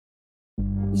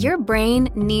Your brain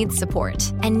needs support,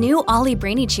 and new Ollie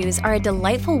Brainy Chews are a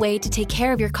delightful way to take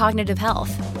care of your cognitive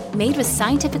health. Made with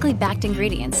scientifically backed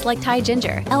ingredients like Thai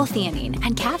ginger, L-theanine,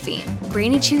 and caffeine,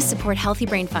 Brainy Chews support healthy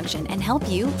brain function and help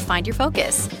you find your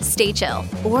focus, stay chill,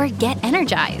 or get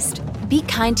energized. Be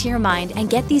kind to your mind and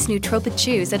get these nootropic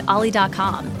chews at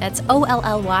ollie.com. That's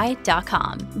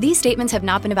OLLY.com. These statements have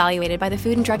not been evaluated by the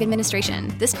Food and Drug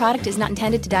Administration. This product is not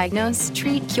intended to diagnose,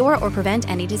 treat, cure, or prevent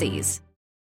any disease.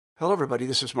 Hello, everybody.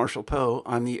 This is Marshall Poe.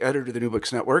 I'm the editor of the New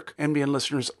Books Network. NBN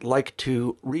listeners like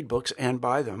to read books and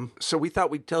buy them. So we thought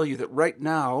we'd tell you that right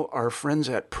now, our friends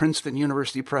at Princeton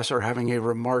University Press are having a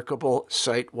remarkable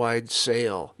site-wide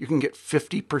sale. You can get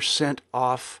 50%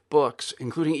 off books,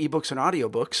 including ebooks and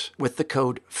audiobooks, with the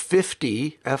code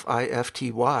 50,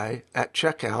 F-I-F-T-Y, at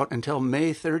checkout until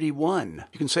May 31.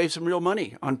 You can save some real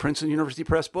money on Princeton University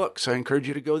Press books. I encourage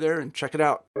you to go there and check it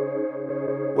out.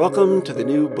 Welcome to the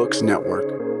New Books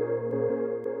Network.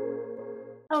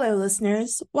 Hello,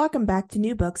 listeners. Welcome back to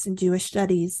New Books in Jewish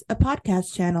Studies, a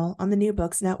podcast channel on the New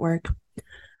Books Network.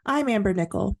 I'm Amber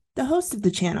Nickel, the host of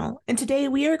the channel, and today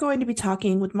we are going to be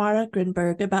talking with Marat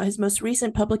Grinberg about his most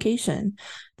recent publication,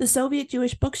 The Soviet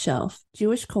Jewish Bookshelf,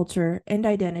 Jewish Culture and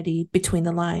Identity Between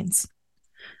the Lines.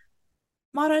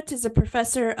 Marat is a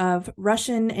professor of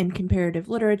Russian and Comparative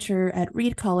Literature at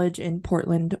Reed College in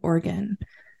Portland, Oregon.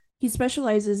 He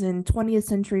specializes in 20th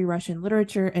century Russian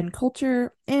literature and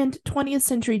culture and 20th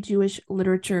century Jewish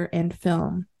literature and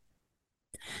film.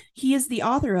 He is the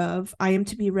author of I Am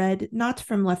to be Read Not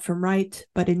from Left from Right,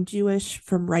 but in Jewish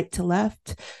From Right to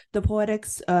Left, The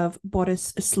Poetics of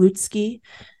Boris Slutsky,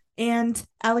 and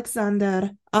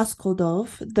Alexander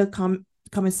Askoldov, The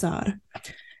Commissar.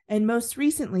 And most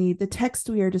recently, the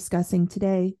text we are discussing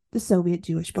today, The Soviet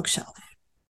Jewish Bookshelf.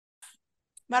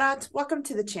 Marat, welcome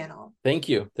to the channel. Thank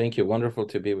you. Thank you. Wonderful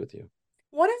to be with you.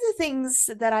 One of the things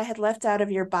that I had left out of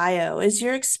your bio is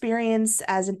your experience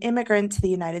as an immigrant to the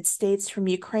United States from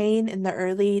Ukraine in the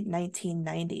early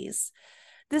 1990s.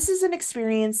 This is an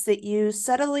experience that you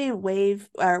subtly weave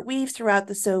throughout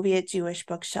the Soviet Jewish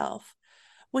bookshelf.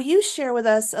 Will you share with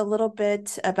us a little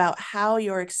bit about how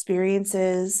your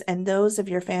experiences and those of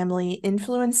your family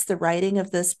influenced the writing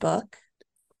of this book?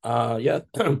 Yeah,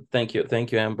 thank you.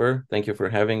 Thank you, Amber. Thank you for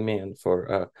having me and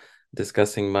for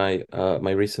discussing my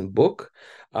recent book.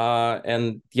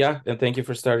 And thank you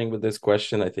for starting with this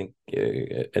question. I think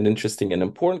an interesting and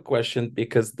important question,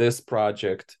 because this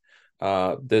project,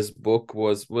 this book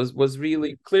was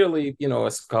really clearly, a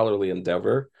scholarly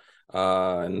endeavor.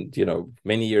 And,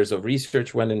 many years of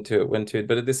research went into it,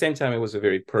 but at the same time, it was a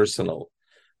very personal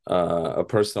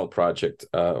project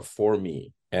for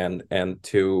me. And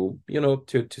to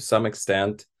some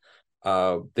extent,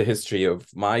 the history of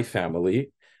my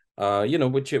family,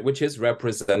 which is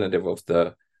representative of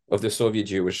the Soviet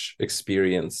Jewish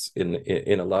experience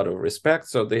in a lot of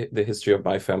respects. So the history of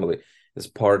my family is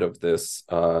part of this,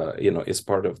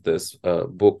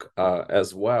 book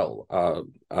as well.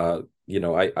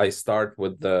 I start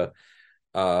with the.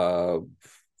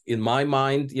 In my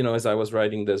mind, as I was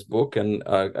writing this book, and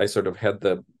I sort of had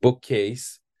the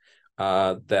bookcase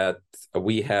that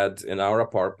we had in our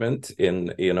apartment in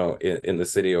the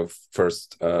city of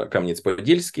first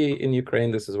Kameniec-Podilsky in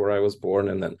Ukraine. This is where I was born,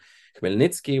 and then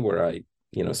Khmelnytsky, where I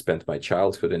spent my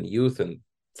childhood and youth, and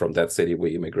from that city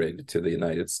we immigrated to the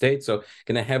United States. So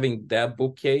kind of having that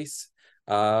bookcase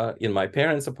in my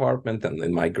parents' apartment and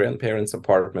in my grandparents'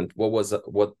 apartment,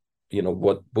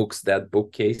 what books that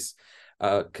bookcase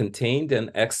contained, and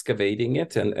excavating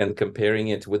it and comparing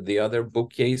it with the other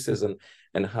bookcases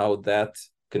and how that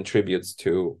contributes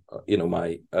to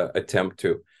my attempt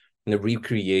to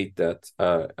recreate that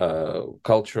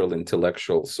cultural,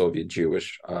 intellectual Soviet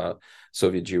Jewish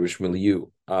milieu.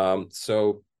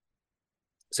 So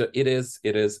it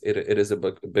is a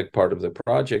big part of the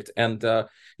project, and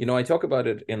I talk about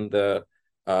it in the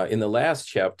last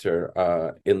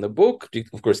chapter in the book.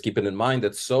 Of course, keeping in mind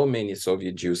that so many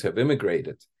Soviet Jews have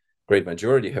immigrated, great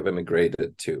majority have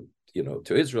immigrated to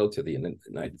Israel, to the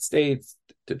United States,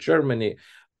 to Germany,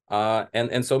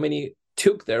 and so many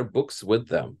took their books with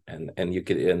them, and you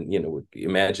could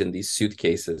imagine these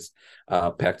suitcases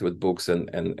packed with books and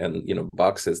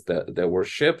boxes that were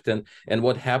shipped, and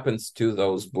what happens to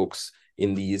those books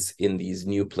in these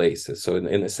new places. So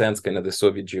in a sense, kind of the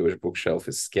Soviet Jewish bookshelf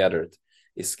is scattered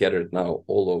now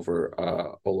all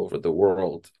over the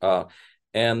world.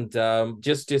 And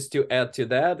just to add to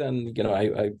that, and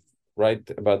I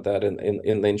write about that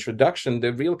in the introduction,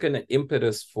 the real kind of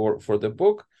impetus for the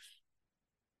book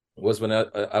was when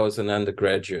I was an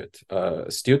undergraduate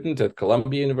student at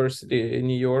Columbia University in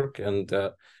New York, and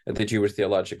at the Jewish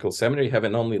Theological Seminary,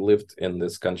 having only lived in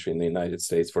this country in the United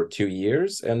States for 2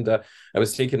 years. And I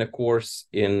was taking a course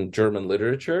in German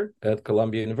literature at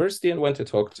Columbia University and went to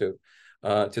talk to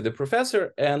the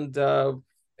professor. And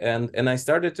I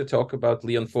started to talk about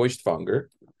Leon Feuchtwanger,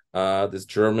 this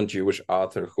German Jewish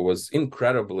author who was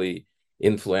incredibly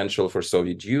influential for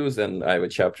Soviet Jews, and I have a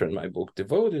chapter in my book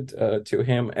devoted to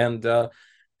him. And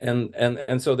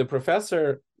so the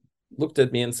professor looked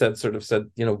at me and said,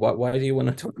 why do you want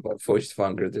to talk about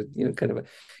Feuchtwanger? Kind of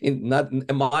not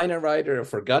a minor writer, a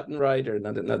forgotten writer,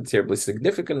 not a terribly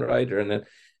significant writer,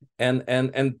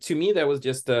 and to me that was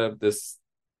just a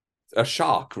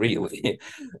shock, really,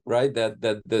 right?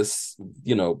 That this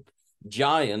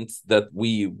giant that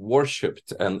we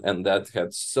worshipped and that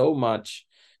had so much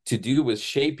to do with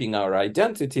shaping our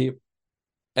identity,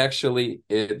 actually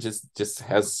it just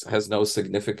has no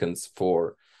significance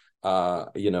for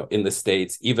in the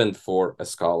States, even for a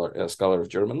scholar of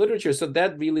German literature. So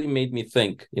that really made me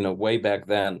think, way back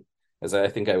then, as I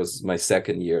think I was my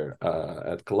second year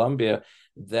at Columbia,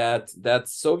 that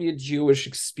Soviet Jewish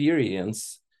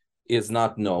experience is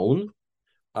not known,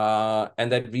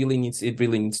 and that really needs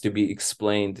to be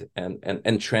explained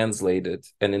and translated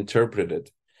and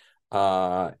interpreted.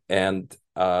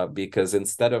 Because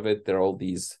instead of it, there are all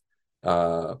these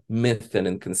myths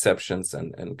and conceptions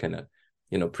and kind of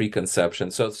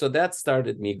preconceptions. So that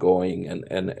started me going,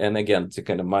 and again, to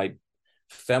kind of my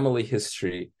family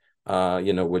history,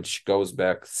 which goes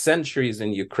back centuries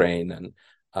in Ukraine, and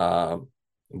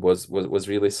was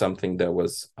really something that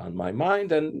was on my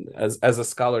mind. And as a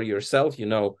scholar yourself,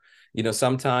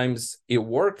 sometimes it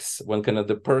works when kind of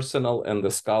the personal and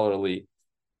the scholarly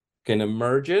kind of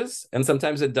merges, and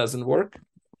sometimes it doesn't work.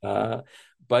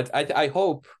 But I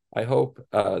hope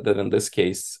that in this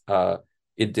case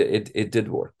it did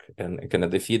work, and kind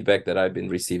of the feedback that I've been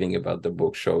receiving about the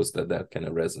book shows that kind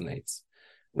of resonates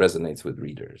with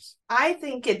readers. I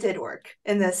think it did work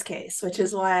in this case, which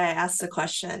is why I asked the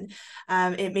question.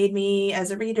 It made me, as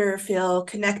a reader, feel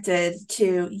connected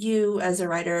to you as a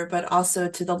writer, but also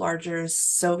to the larger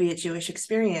Soviet Jewish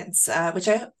experience, which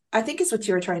I think is what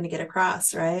you were trying to get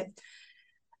across, right?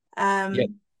 Yeah,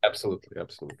 absolutely.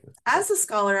 As a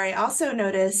scholar, I also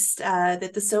noticed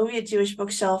that the Soviet Jewish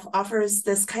bookshelf offers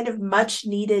this kind of much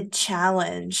needed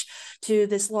challenge to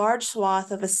this large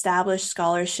swath of established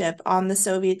scholarship on the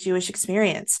Soviet Jewish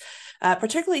experience,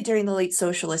 particularly during the late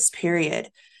socialist period.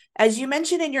 As you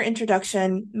mentioned in your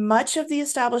introduction, much of the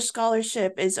established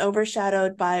scholarship is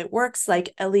overshadowed by works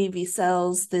like Elie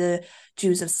Wiesel's The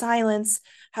Jews of Silence.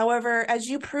 However, as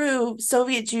you prove,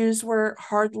 Soviet Jews were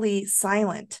hardly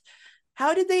silent.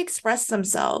 How did they express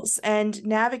themselves and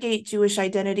navigate Jewish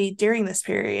identity during this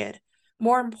period?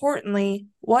 More importantly,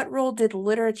 what role did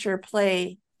literature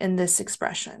play in this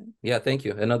expression? Yeah, thank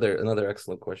you. Another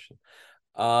excellent question.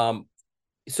 So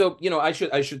I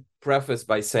should preface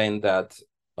by saying that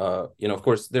of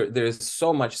course there is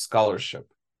so much scholarship,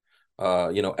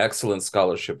 excellent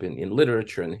scholarship in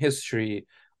literature and history,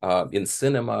 in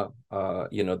cinema,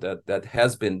 that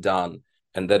has been done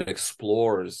and that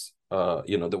explores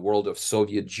the world of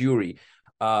Soviet Jewry.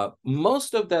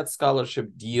 Most of that scholarship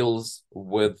deals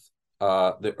with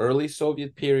the early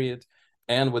Soviet period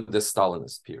and with the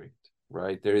Stalinist period,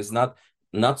 right? There is not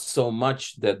so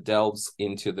much that delves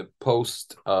into the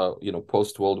post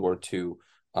World War II,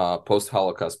 post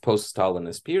Holocaust, post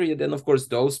Stalinist period, and of course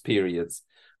those periods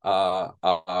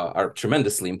are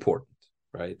tremendously important,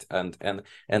 right? And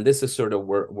this is sort of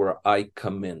where I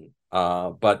come in.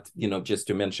 But just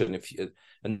to mention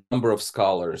a number of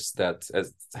scholars that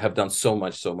have done so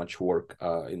much work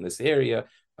in this area,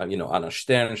 Anna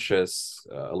Sternsches,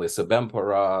 Alyssa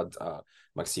Ben-Parad,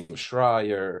 Maxim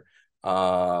Schreier,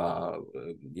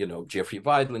 Jeffrey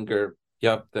Weidlinger.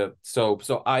 Yep.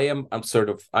 So I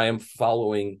am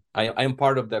following. I am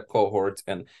part of that cohort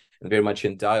and very much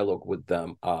in dialogue with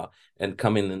them, and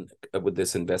coming in with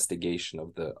this investigation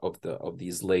of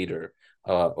these later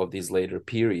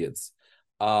periods.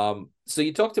 So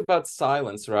you talked about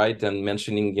silence, right? And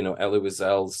mentioning, Elie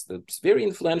Wiesel's very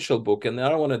influential book, and I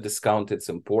don't want to discount its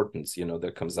importance,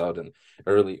 that comes out in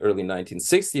early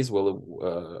 1960s. Well,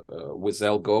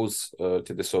 Wiesel goes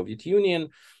to the Soviet Union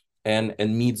and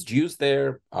meets Jews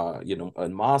there,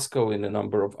 in Moscow, in a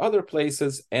number of other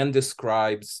places, and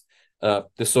describes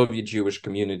the Soviet Jewish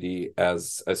community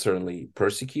as certainly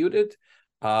persecuted,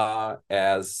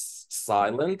 as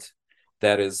silent.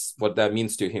 That is what that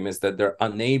means to him, is that they're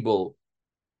unable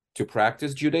to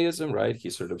practice Judaism, right?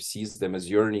 He sort of sees them as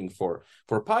yearning for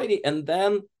piety. And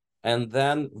then And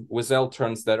then Wiesel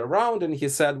turns that around and he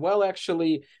said, well,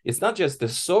 actually, it's not just the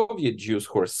Soviet Jews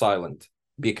who are silent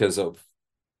because of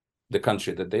the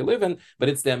country that they live in, but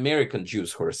it's the American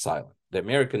Jews who are silent. The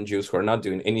American Jews who are not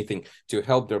doing anything to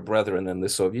help their brethren in the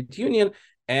Soviet Union.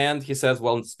 And he says,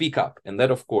 well, speak up. And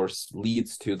that, of course,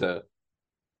 leads to the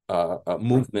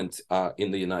movement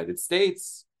in the United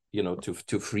States,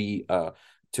 to free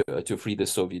the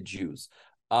Soviet Jews.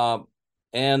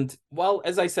 And well,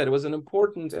 as I said, it was an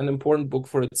important book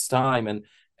for its time, and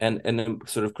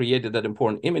sort of created that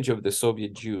important image of the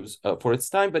Soviet Jews for its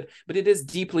time. But it is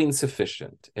deeply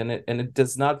insufficient, and it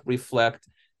does not reflect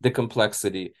the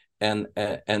complexity and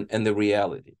the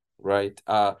reality, right?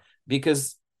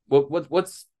 Because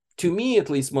what's to me at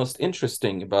least most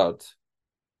interesting about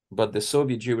the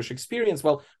Soviet Jewish experience,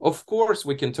 well, of course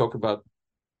we can talk about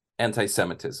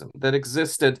anti-Semitism that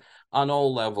existed on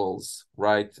all levels,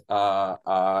 right?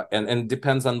 And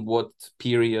depends on what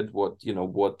period, what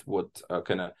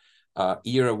kind of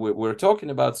era we're talking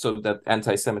about, so that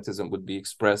anti-Semitism would be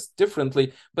expressed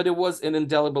differently. But it was an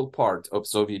indelible part of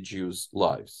Soviet Jews'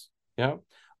 lives. Yeah.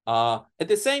 At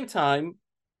the same time,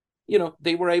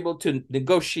 they were able to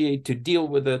negotiate, to deal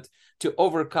with it, to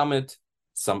overcome it.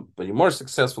 Somebody more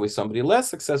successfully, somebody less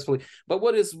successfully. But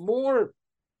what is more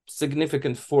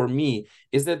significant for me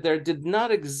is that there did not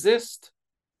exist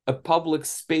a public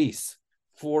space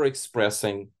for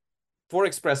expressing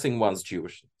one's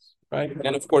Jewishness, right?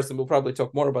 And of course, and we'll probably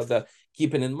talk more about that,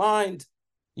 keeping in mind,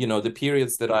 the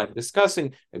periods that I'm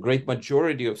discussing, a great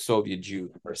majority of Soviet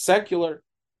Jews are secular.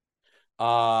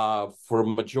 For a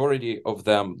majority of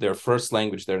them, their first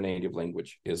language, their native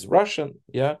language, is Russian.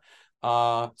 Yeah.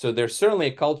 So they're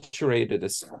certainly acculturated,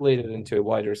 assimilated into a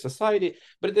wider society,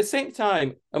 but at the same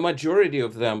time, a majority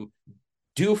of them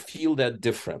do feel that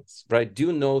difference, right?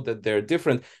 Do know that they're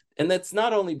different, and that's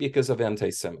not only because of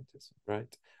anti-Semitism,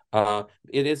 right?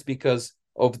 It is because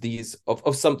of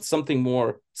something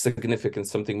more significant,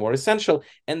 something more essential,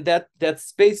 and that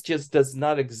space just does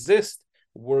not exist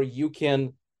where you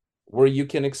can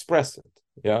express it.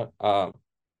 Yeah,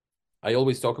 I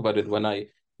always talk about it when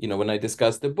I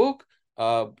discuss the book.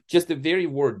 Just the very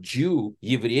word Jew,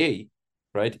 Yevrei,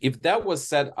 right? If that was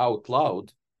said out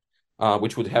loud,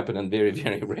 which would happen on very,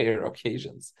 very rare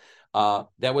occasions,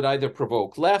 that would either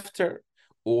provoke laughter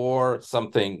or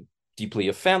something deeply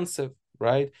offensive,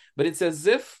 right? But it's as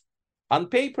if, on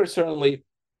paper, certainly,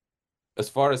 as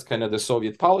far as kind of the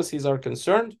Soviet policies are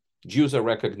concerned, Jews are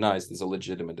recognized as a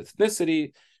legitimate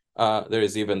ethnicity. There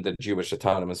is even the Jewish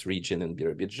Autonomous Region in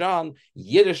Azerbaijan.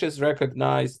 Yiddish is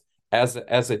recognized as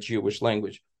a Jewish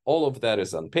language. All of that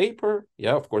is on paper.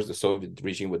 Yeah, of course, the Soviet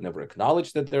regime would never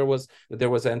acknowledge that there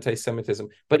was anti-Semitism,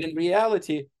 but in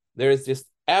reality, there is this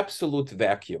absolute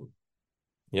vacuum.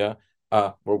 Yeah,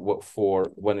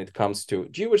 for when it comes to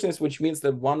Jewishness, which means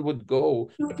that one would go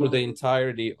through the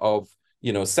entirety of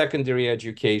secondary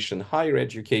education, higher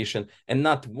education, and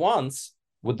not once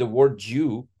would the word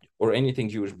Jew or anything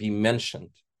Jewish be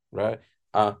mentioned, right?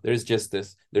 There's just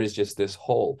this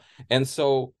hole. And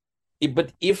so,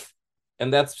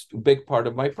 and that's a big part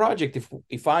of my project,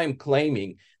 if I'm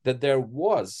claiming that there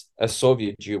was a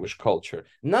Soviet Jewish culture,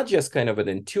 not just kind of an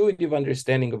intuitive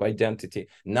understanding of identity,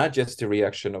 not just a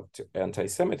reaction to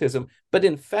anti-Semitism, but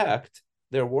in fact,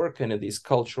 there were kind of these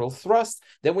cultural thrusts,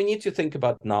 then we need to think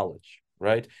about knowledge.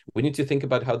 Right? We need to think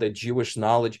about how the Jewish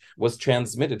knowledge was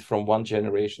transmitted from one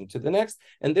generation to the next.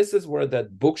 And this is where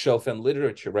that bookshelf and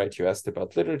literature, right? You asked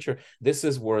about literature. This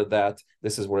is where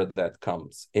that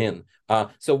comes in.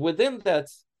 So within that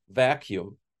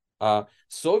vacuum,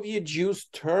 Soviet Jews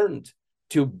turned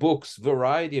to books,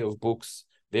 variety of books,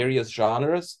 various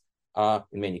genres, in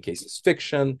many cases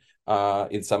fiction,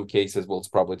 in some cases we'll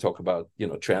probably talk about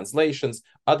translations,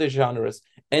 other genres,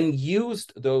 and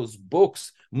used those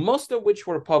books, most of which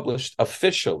were published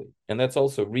officially. And that's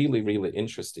also really, really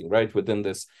interesting, right? Within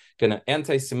this kind of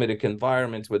anti-Semitic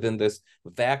environment, within this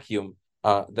vacuum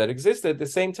that existed. At the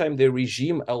same time, the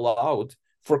regime allowed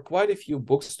for quite a few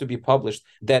books to be published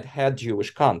that had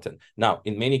Jewish content. Now,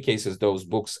 in many cases, those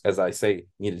books, as I say,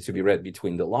 needed to be read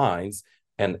between the lines,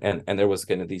 and there was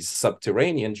kind of these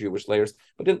subterranean Jewish layers.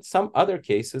 But in some other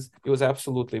cases, it was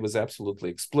absolutely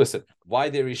explicit. Why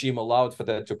the regime allowed for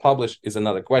that to publish is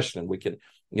another question. We can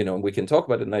talk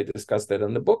about it, and I discussed that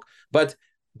in the book. But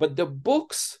the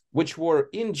books, which were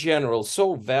in general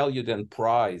so valued and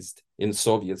prized in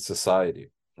Soviet society,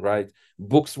 right?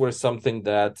 Books were something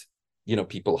that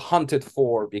people hunted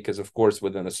for, because of course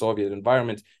within a Soviet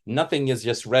environment nothing is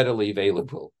just readily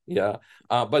available. Yeah,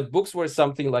 but books were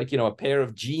something like a pair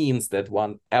of jeans that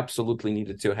one absolutely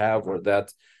needed to have, or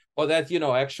that or that,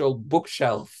 actual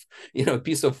bookshelf,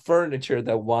 piece of furniture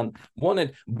that one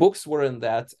wanted. Books were in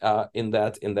that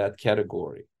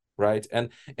category, right?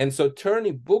 And so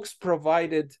turning books were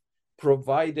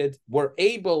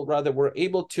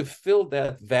able to fill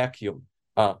that vacuum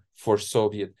for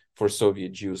Soviet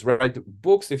Jews, right?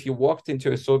 Books, if you walked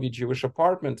into a Soviet Jewish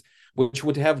apartment, which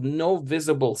would have no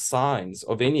visible signs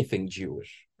of anything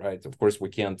Jewish, right? Of course, we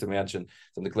can't imagine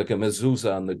something like a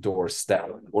mezuzah on the doorstep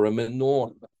or a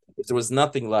menorah. There was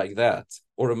nothing like that,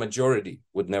 or a majority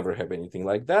would never have anything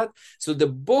like that. So the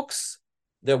books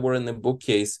that were in the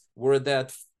bookcase were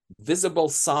that visible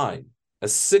sign, a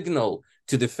signal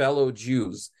to the fellow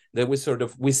Jews that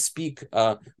we speak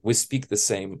the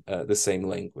same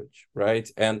language, right?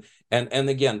 And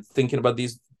again, thinking about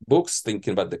these books,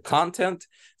 thinking about the content,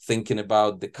 thinking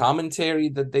about the commentary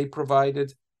that they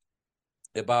provided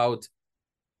about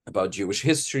Jewish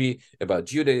history, about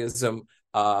Judaism,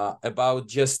 about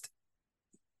just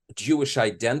Jewish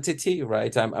identity,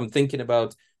 right? I'm thinking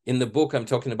about, in the book, I'm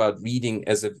talking about reading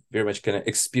as a very much kind of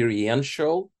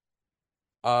experiential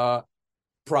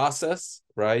process,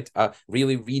 right?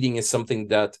 Really, reading is something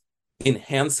that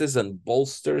enhances and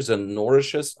bolsters and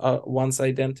nourishes one's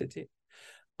identity,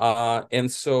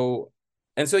 and so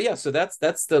yeah. So that's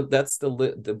the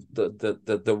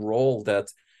role that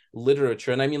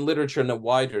literature, and I mean literature in a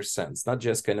wider sense, not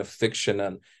just kind of fiction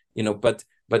and but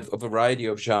a variety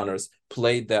of genres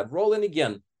played that role. And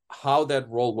again, how that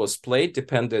role was played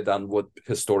depended on what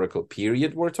historical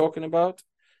period we're talking about.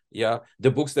 Yeah,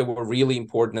 the books that were really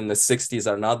important in the 60s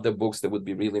are not the books that would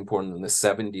be really important in the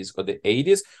 70s or the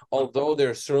 80s, although there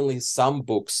are certainly some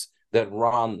books that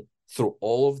run through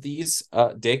all of these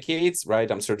decades, right?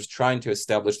 I'm sort of trying to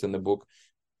establish in the book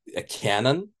a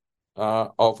canon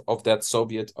of that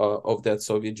Soviet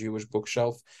Jewish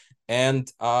bookshelf.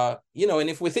 And and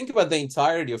if we think about the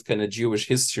entirety of kind of Jewish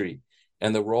history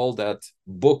and the role that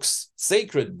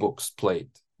sacred books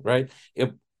played, right?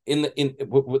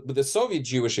 With the Soviet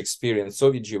Jewish experience,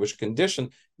 Soviet Jewish condition,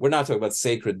 we're not talking about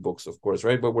sacred books, of course,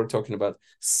 right? But we're talking about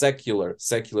secular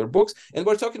books, and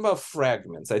we're talking about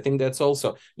fragments. I think that's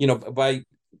also, it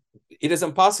is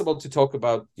impossible to talk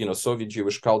about, Soviet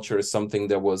Jewish culture as something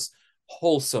that was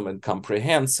wholesome and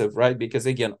comprehensive, right? Because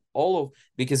again,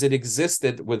 because it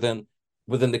existed within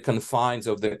the confines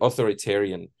of the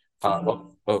authoritarian,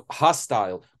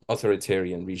 hostile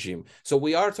authoritarian regime. So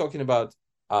we are talking about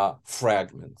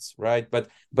fragments, right? But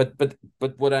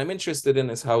what I'm interested in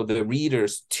is how the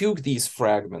readers took these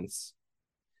fragments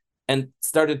and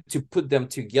started to put them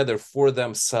together for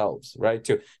themselves, right?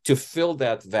 To fill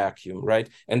that vacuum, right?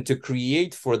 And to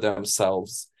create for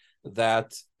themselves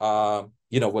that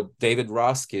what David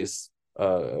Roskis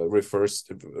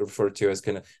referred to as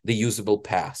kind of the usable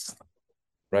past,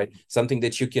 right? Something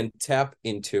that you can tap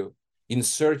into,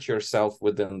 insert yourself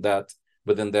within that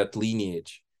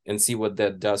lineage, and see what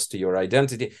that does to your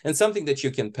identity, and something that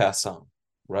you can pass on,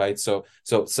 right? So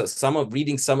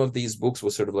reading some of these books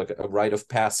was sort of like a rite of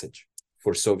passage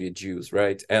for Soviet Jews,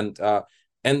 right? And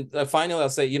finally, I'll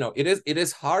say, it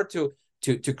is hard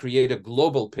to create a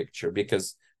global picture,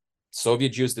 because Soviet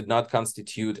Jews did not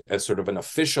constitute a sort of an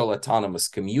official autonomous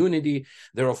community.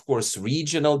 There are, of course,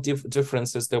 regional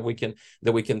differences that we can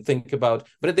think about.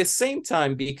 But at the same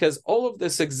time, because all of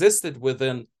this existed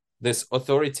within this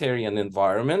authoritarian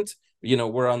environment,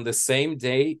 we're on the same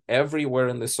day everywhere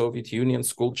in the Soviet Union.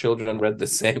 School children read the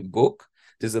same book.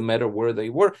 Doesn't matter where they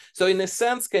were. So in a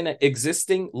sense, kind of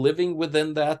living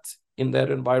within that, in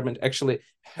that environment, actually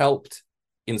helped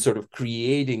in sort of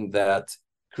creating that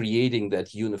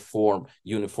uniform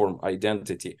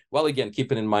identity. Well, again,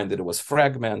 keeping in mind that it was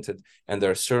fragmented, and there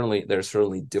are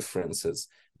certainly differences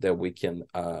that we can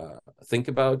think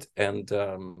about. And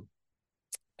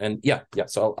yeah.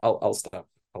 So I'll stop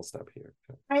here.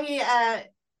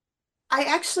 I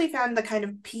actually found the kind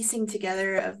of piecing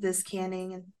together of this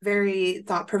canon very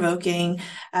thought-provoking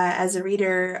as a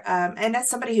reader. And as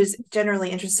somebody who's generally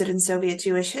interested in Soviet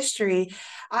Jewish history,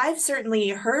 I've certainly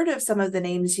heard of some of the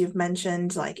names you've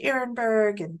mentioned, like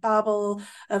Ehrenberg and Babel,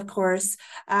 of course.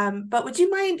 But would you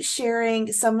mind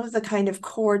sharing some of the kind of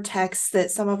core texts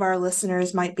that some of our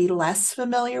listeners might be less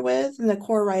familiar with, and the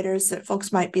core writers that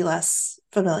folks might be less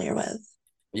familiar with?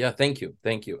 Yeah, thank you.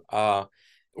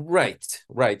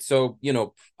 Right. So,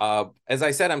 as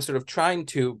I said, I'm sort of trying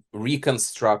to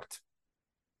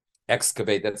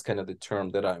excavate. That's kind of the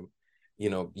term that I'm,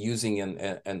 using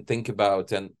and think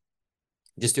about. And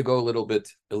just to go a little bit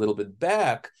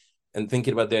back and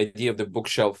thinking about the idea of the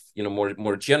bookshelf,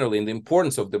 more generally, and the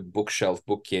importance of the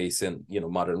bookcase in,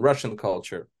 modern Russian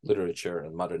culture, literature,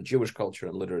 and modern Jewish culture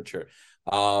and literature.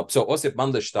 So Osip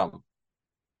Mandelstam,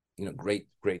 great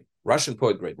Russian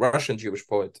poet, great Russian Jewish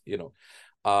poet,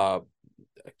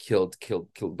 killed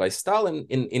by Stalin.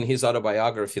 In his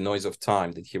autobiography Noise of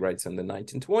Time that he writes in the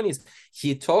 1920s,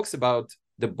 he talks about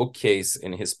the bookcase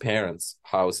in his parents'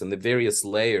 house and the various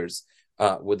layers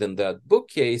within that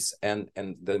bookcase, and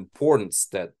the importance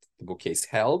that the bookcase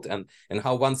held, and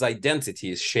how one's identity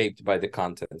is shaped by the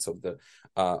contents of the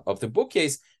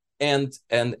bookcase, and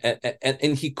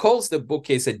he calls the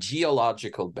bookcase a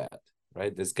geological bed.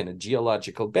 Right, this kind of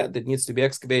geological bed that needs to be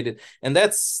excavated, and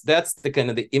that's the kind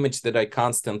of the image that I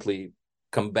constantly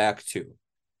come back to.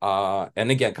 And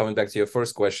again, coming back to your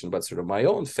first question about sort of my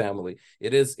own family,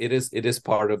 it is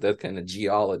part of that kind of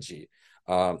geology,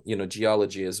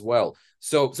 geology as well.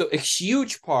 So a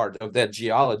huge part of that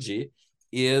geology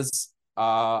is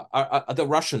are the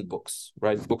Russian books,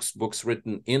 right? Books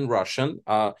written in Russian.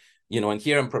 And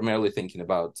here I'm primarily thinking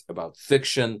about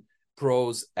fiction,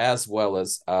 prose, as well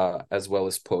as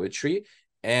poetry,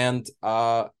 and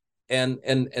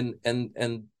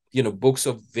books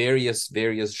of various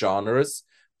genres,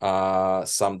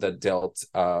 some that dealt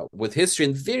with history,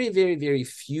 and very, very, very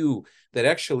few that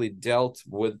actually dealt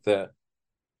with the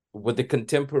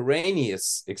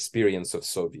contemporaneous experience of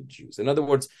Soviet Jews. In other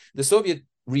words, the Soviet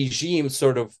regime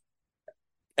sort of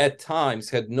at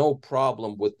times had no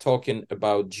problem with talking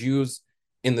about Jews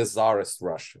in the Tsarist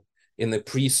Russia, in the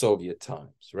pre-Soviet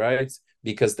times, right?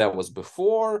 Because that was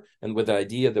before, and with the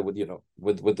idea that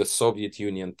with the Soviet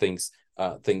Union things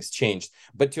changed.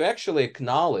 But to actually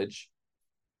acknowledge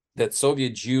that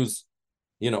Soviet Jews,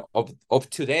 of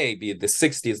today, be it the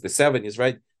 60s, the 70s,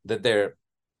 right, that they're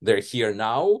here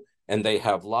now, and they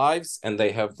have lives, and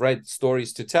they have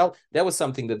stories to tell, that was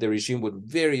something that the regime would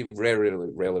very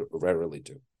rarely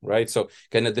do, right? So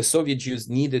kind of the Soviet Jews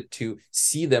needed to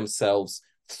see themselves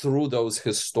through those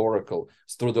historical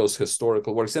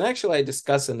works. And actually, I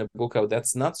discuss in the book how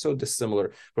that's not so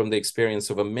dissimilar from the experience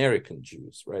of American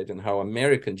Jews, right? And how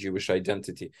American Jewish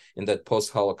identity in that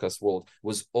post-Holocaust world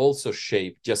was also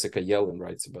shaped, Jessica Yellen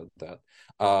writes about that,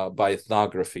 by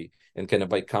ethnography, and kind of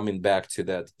by coming back to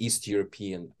that East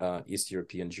European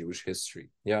Jewish history.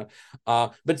 Yeah.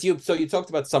 But you talked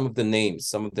about some of the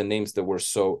names that were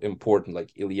so important,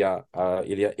 like Ilya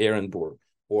Ehrenburg,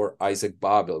 or Isaac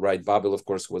Babel, right? Babel, of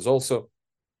course, was also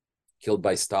killed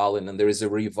by Stalin, and there is a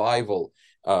revival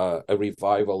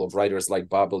of writers like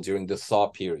Babel during the Thaw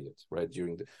period, right?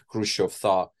 During the Khrushchev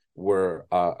Thaw, were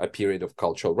a period of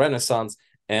cultural renaissance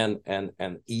and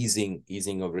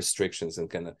easing of restrictions, and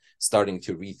kind of starting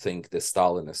to rethink the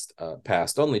Stalinist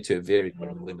past, only to a very,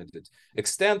 very limited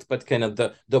extent. But kind of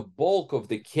the bulk of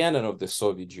the canon of the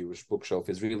Soviet Jewish bookshelf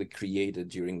is really created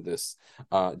during this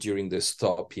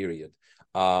Thaw period.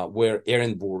 Where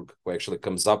Ehrenburg, who actually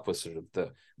comes up with sort of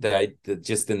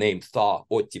just the name Thaw,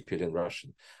 Ottipel in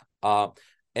Russian,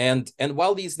 and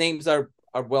while these names are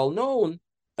well known,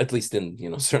 at least in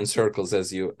certain circles,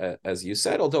 as you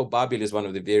said, although Babel is one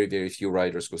of the very, very few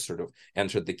writers who sort of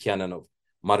entered the canon of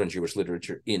modern Jewish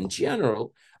literature in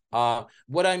general.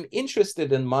 What I'm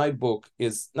interested in my book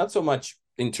is not so much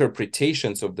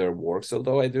interpretations of their works,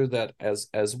 although I do that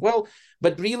as well,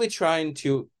 but really trying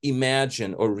to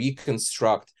imagine or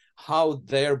reconstruct how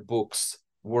their books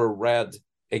were read,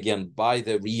 again, by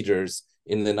the readers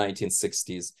in the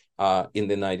 1960s, in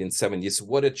the 1970s,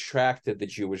 what attracted the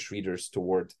Jewish readers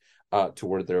toward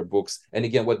their books, and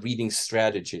again, what reading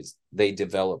strategies they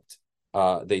developed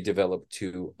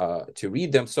to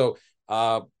read them. So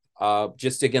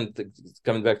just again,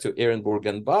 coming back to Ehrenburg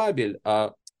and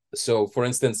Babel, so, for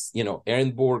instance,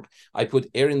 Ehrenburg, I put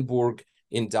Ehrenburg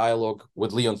in dialogue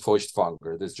with Leon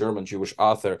Feuchtwanger, this German Jewish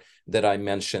author that I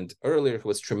mentioned earlier, who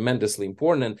was tremendously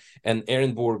important. And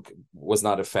Ehrenburg was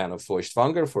not a fan of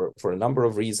Feuchtwanger for a number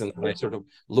of reasons. I sort of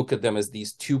look at them as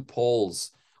these two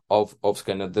poles of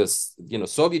kind of this,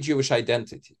 Soviet Jewish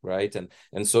identity, right?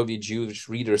 And Soviet Jewish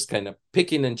readers kind of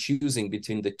picking and choosing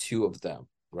between the two of them,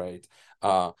 right?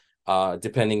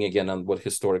 Depending again on what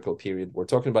historical period we're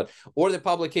talking about, or the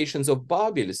publications of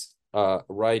Babel's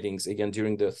writings again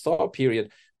during the Thaw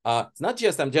period. I'm not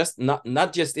just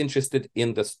interested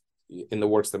in the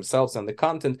works themselves and the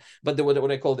content, but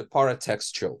what I call the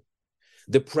paratextual,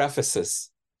 the prefaces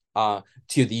to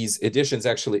these editions.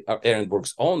 Actually,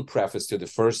 Ehrenburg's own preface to the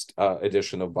first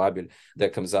edition of Babel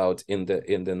that comes out in the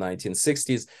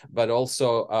 1960s, but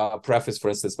also a preface, for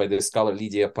instance, by the scholar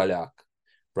Lydia Polyak.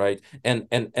 Right, and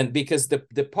because the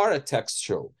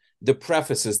paratextual, the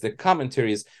prefaces, the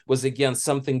commentaries was again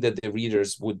something that the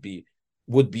readers would be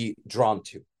drawn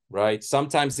to, right?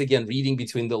 Sometimes again reading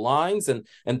between the lines and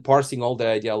parsing all the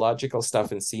ideological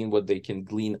stuff and seeing what they can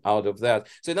glean out of that.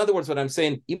 So in other words, what I'm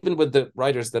saying, even with the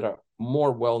writers that are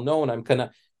more well known, I'm kind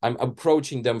of I'm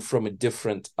approaching them from a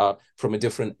different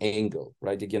angle,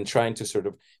 right? Again, trying to sort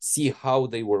of see how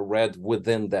they were read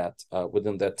within that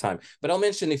time. But I'll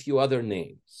mention a few other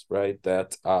names, right,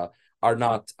 that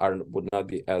would not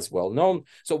be as well known.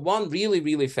 So one really,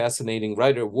 really fascinating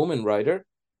writer, woman writer,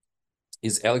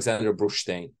 is Alexandra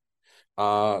Brustein,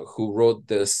 who wrote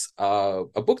this a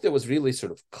book that was really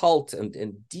sort of cult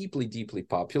and deeply, deeply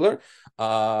popular.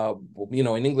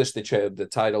 In English, the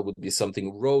title would be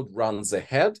something "Road Runs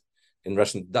Ahead." In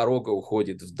Russian, "Дорога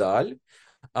уходит вдаль,"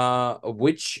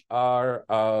 which are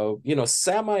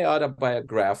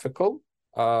semi-autobiographical.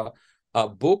 A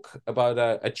book about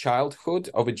a childhood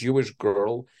of a Jewish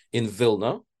girl in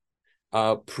Vilna,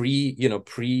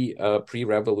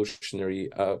 pre-revolutionary,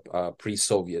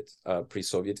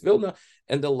 pre-Soviet Vilna,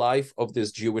 and the life of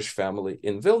this Jewish family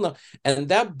in Vilna. And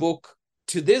that book,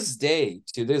 to this day,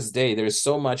 there's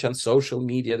so much on social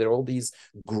media. There are all these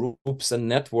groups and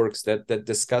networks that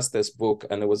discuss this book,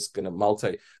 and it was kind of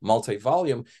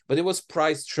multi-volume, but it was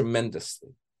prized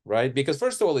tremendously, right? Because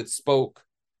first of all, it spoke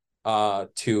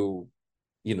to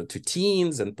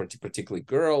teens and particularly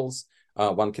girls.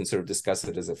 One can sort of discuss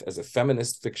it as a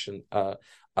feminist fiction,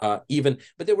 even.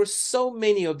 But there were so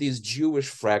many of these Jewish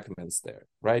fragments there,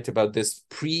 right? About this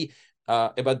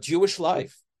about Jewish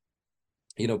life,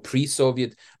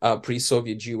 pre-Soviet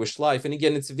Jewish life. And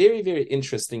again, it's very, very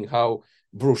interesting how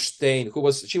Brustein,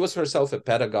 she was herself a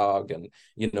pedagogue, and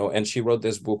she wrote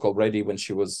this book already when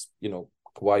she was,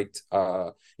 quite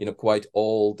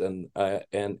old, and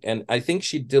I think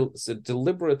she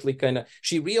deliberately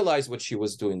she realized what she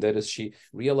was doing. That is, she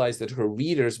realized that her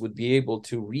readers would be able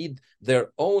to read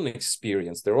their own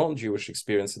experience, their own Jewish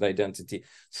experience and identity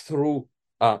through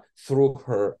her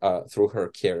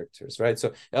characters, right?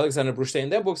 So Alexander Brustein,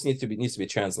 that book needs to be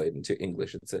translated into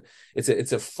English.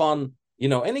 It's a fun.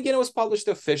 And again, it was published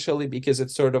officially because it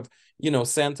sort of,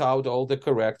 sent out all the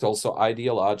correct, also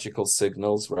ideological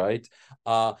signals, right?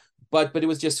 But it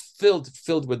was just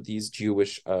filled with these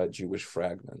Jewish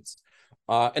fragments.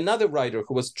 Another writer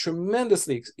who was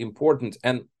tremendously important,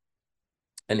 and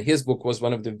his book was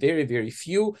one of the very, very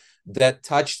few that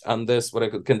touched on this,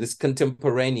 this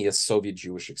contemporaneous Soviet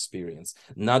Jewish experience,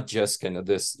 not just kind of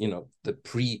this, the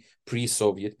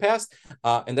pre-Soviet past.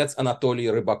 And that's Anatoly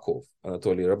Rybakov,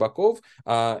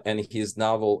 and his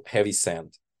novel Heavy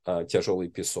Sand,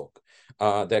 Тяжелый песок,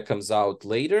 that comes out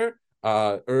later,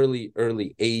 early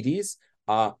 80s.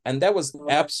 And that was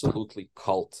absolutely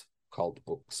cult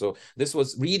book. So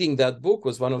reading that book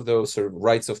was one of those sort of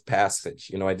rites of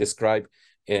passage. I describe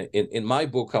in my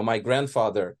book how my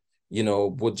grandfather,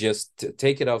 would just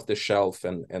take it off the shelf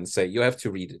and say, you have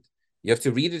to read it. You have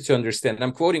to read it to understand. And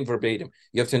I'm quoting verbatim.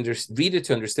 You have to read it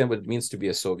to understand what it means to be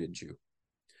a Soviet Jew.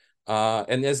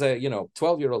 And as a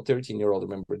 12-year-old, 13-year-old, I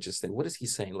remember just saying, what is he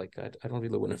saying? Like, I don't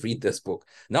really want to read this book.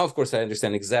 Now, of course, I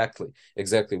understand exactly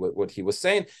what he was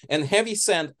saying. And Heavy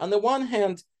Sand, on the one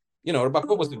hand,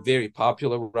 Rybakov was a very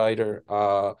popular writer,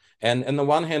 and on the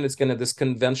one hand, it's kind of this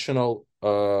conventional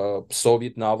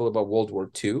Soviet novel about World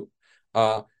War II.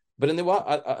 But on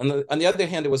the other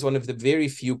hand, it was one of the very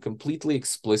few completely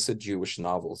explicit Jewish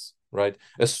novels, right?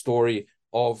 A story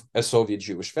of a Soviet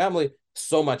Jewish family.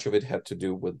 So much of it had to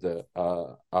do with the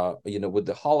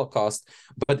Holocaust,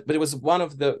 but it was one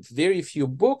of the very few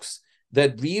books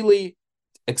that really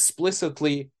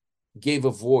explicitly gave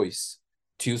a voice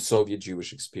to Soviet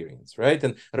Jewish experience, right?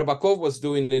 And Rybakov was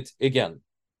doing it again,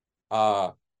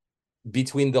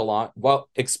 between the lines, well,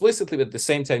 explicitly, but at the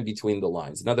same time between the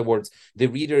lines. In other words, the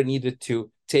reader needed to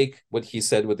take what he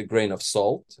said with a grain of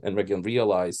salt and again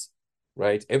realize,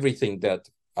 right, everything that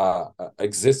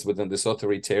exists within this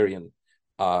authoritarian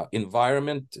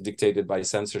environment dictated by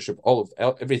censorship.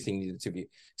 Everything needed to be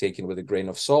taken with a grain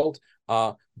of salt.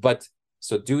 But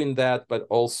doing that, but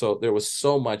also there was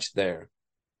so much there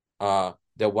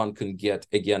that one can get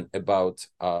again about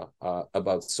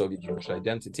Soviet Jewish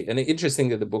identity. And interesting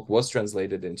that the book was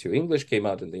translated into English, came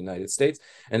out in the United States,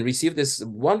 and received this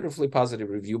wonderfully positive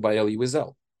review by Elie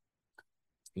Wiesel,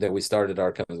 that we started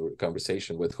our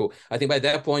conversation with, who I think by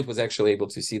that point was actually able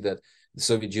to see that the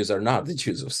Soviet Jews are not the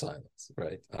Jews of silence,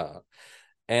 right?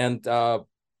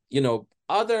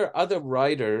 Other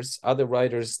writers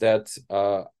that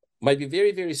might be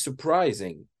very, very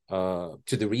surprising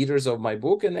to the readers of my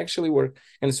book, and actually were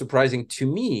kind of surprising to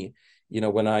me,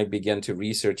 when I began to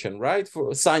research and write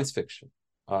for science fiction.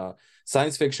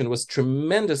 Science fiction was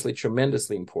tremendously,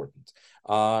 tremendously important.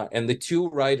 And the two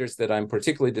writers that I'm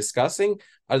particularly discussing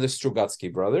are the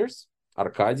Strugatsky brothers,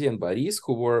 Arkady and Boris,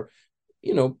 who were,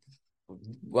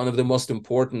 one of the most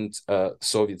important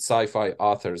Soviet sci-fi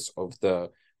authors of the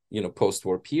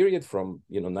post-war period from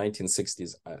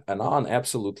 1960s and on,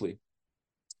 absolutely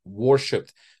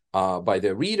worshipped by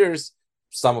their readers.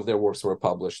 Some of their works were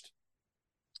published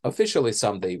officially,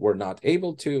 some they were not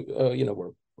able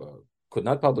to, could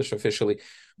not publish officially,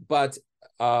 but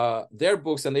their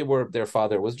books, and their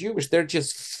father was Jewish, they're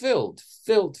just filled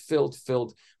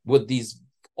with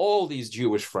all these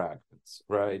Jewish fragments,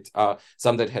 right?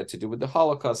 Some that had to do with the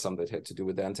Holocaust, some that had to do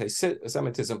with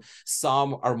anti-Semitism,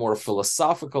 some are more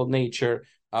philosophical nature,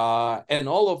 and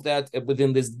all of that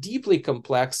within this deeply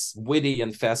complex, witty,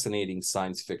 and fascinating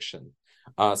science fiction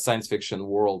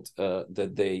world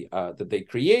that they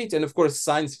create. And of course,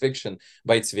 science fiction,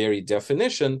 by its very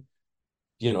definition,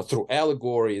 through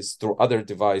allegories, through other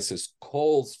devices,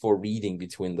 calls for reading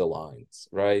between the lines,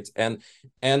 right? And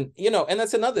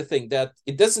that's another thing, that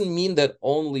it doesn't mean that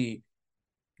only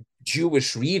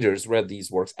Jewish readers read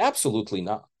these works. Absolutely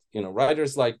not.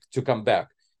 Writers like, to come back,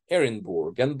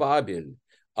 Ehrenburg and Babel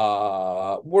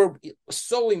were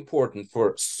so important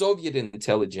for Soviet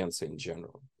intelligence in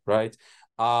general, right?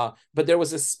 But there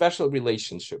was a special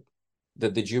relationship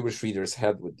that the Jewish readers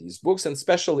had with these books, and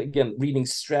special, again, reading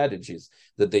strategies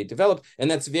that they developed.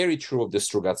 And that's very true of the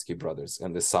Strugatsky brothers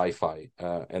and the sci-fi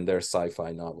and their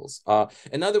sci-fi novels.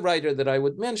 Another writer that I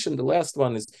would mention, the last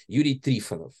one, is Yuri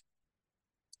Trifonov.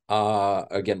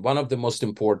 Again, one of the most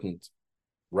important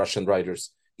Russian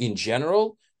writers in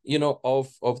general,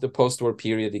 of the post-war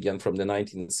period, again, from the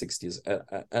 1960s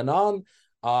and on,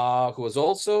 who was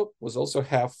also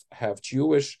half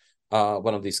Jewish,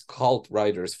 one of these cult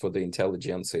writers for the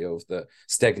intelligentsia of the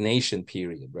stagnation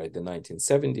period, right, the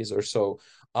 1970s or so.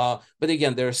 But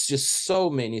again, there's just so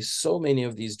many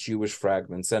of these Jewish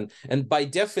fragments, and by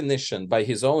definition, by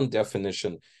his own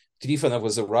definition, Trifonov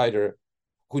was a writer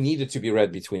who needed to be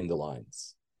read between the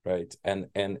lines, right? And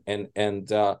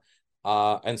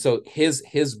so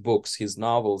his books, his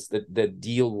novels that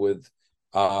deal with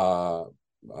the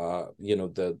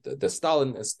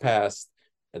Stalinist past,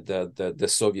 the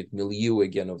Soviet milieu,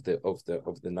 again, of the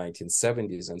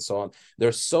 1970s and so on.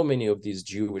 There's so many of these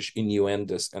Jewish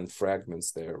innuendos and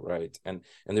fragments there, right? And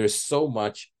there's so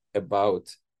much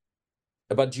about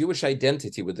Jewish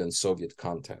identity within Soviet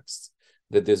contexts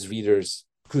that these readers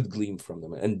could glean from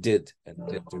them, and did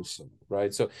do so,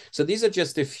 right? So these are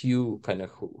just a few kind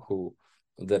of who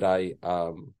that I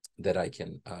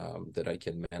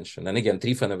can mention. And again,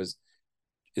 Trifonov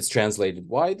is translated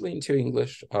widely into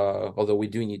English, although we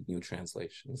do need new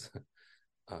translations.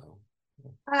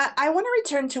 I want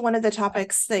to return to one of the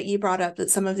topics that you brought up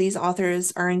that some of these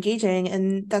authors are engaging,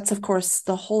 and that's, of course,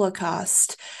 the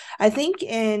Holocaust. I think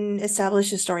in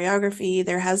established historiography,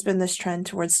 there has been this trend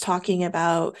towards talking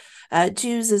about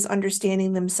Jews as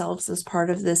understanding themselves as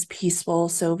part of this peaceful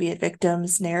Soviet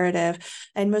victims narrative.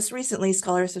 And most recently,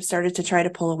 scholars have started to try to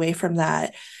pull away from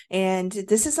that. And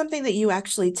this is something that you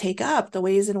actually take up, the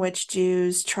ways in which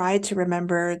Jews try to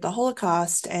remember the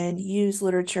Holocaust and use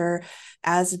literature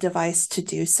as a device to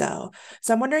do so.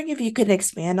 So I'm wondering if you could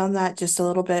expand on that just a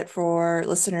little bit for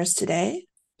listeners today.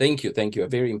 Thank you. A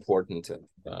very important and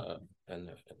an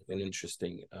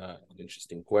interesting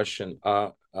question.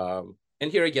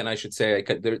 And here again, I should say,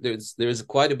 there's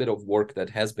quite a bit of work that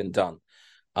has been done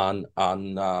on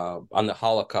the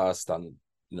Holocaust, on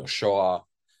Shoah,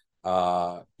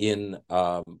 in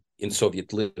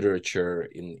Soviet literature,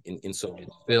 in Soviet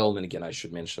film. And again, I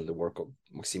should mention the work of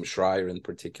Maxim Schreier in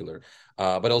particular,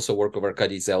 but also work of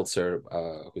Arkady Zeltser,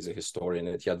 who's a historian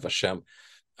at Yad Vashem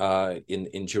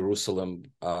in Jerusalem.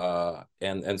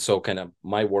 And so kind of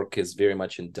my work is very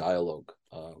much in dialogue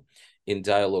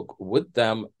with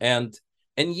them. And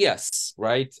yes,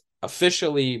 right,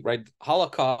 officially, right,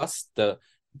 Holocaust, the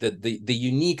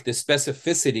unique, the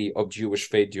specificity of Jewish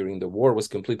faith during the war was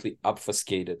completely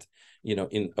obfuscated,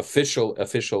 in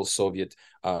official Soviet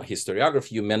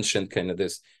historiography. You mentioned kind of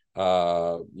this,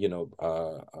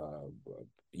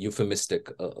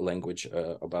 euphemistic language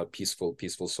about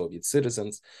peaceful Soviet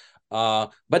citizens.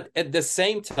 But at the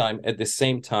same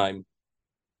time,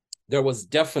 there was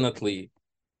definitely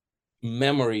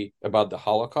memory about the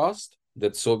Holocaust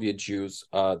that the Soviet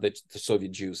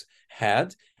Jews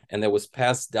had, and that was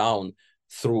passed down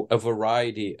through a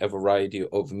variety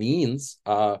of means.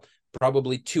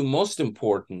 Probably two most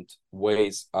important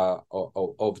ways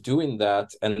of doing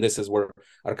that, and this is where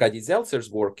Arkady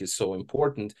Zeltzer's work is so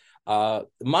important. The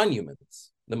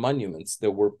monuments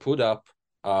that were put up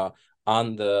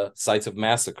on the sites of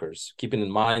massacres, keeping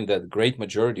in mind that the great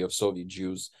majority of Soviet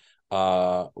Jews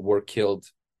were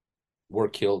killed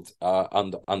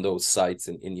on those sites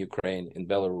in Ukraine, in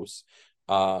Belarus.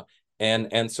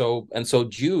 And so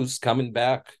Jews coming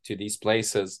back to these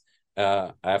places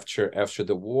after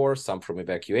the war, some from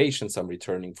evacuation, some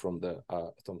returning from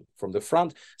the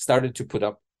front, started to put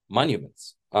up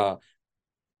monuments.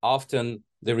 Often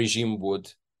the regime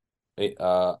would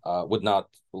not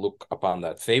look upon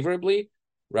that favorably,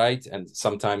 right? And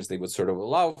sometimes they would sort of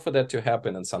allow for that to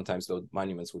happen, and sometimes those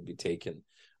monuments would be taken,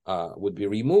 would be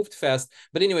removed fast.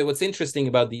 But anyway, what's interesting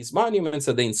about these monuments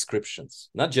are the inscriptions.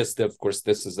 Not just, of course,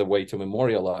 this is a way to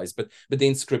memorialize, but the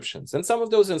inscriptions. And some of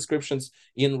those inscriptions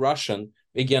in Russian,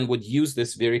 again, would use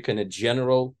this very kind of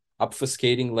general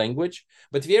obfuscating language,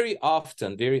 but very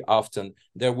often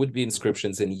there would be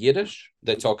inscriptions in Yiddish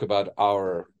that talk about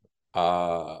our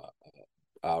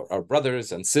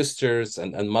brothers and sisters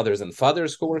and mothers and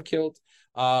fathers who were killed.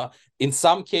 In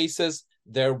some cases,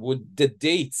 the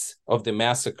dates of the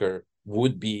massacre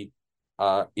would be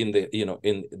in the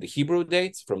Hebrew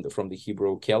dates from the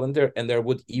Hebrew calendar, and there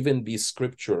would even be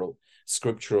scriptural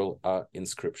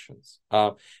inscriptions.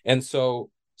 And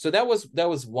so that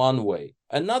was one way.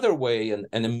 Another way, and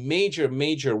a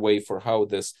major way for how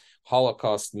this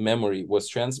Holocaust memory was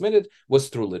transmitted was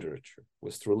through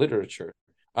literature.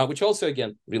 Which also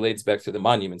again relates back to the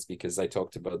monuments, because I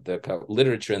talked about the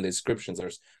literature and the inscriptions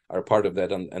are part of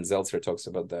that, and Zeltzer talks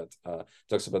about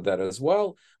that as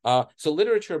well. So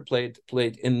literature played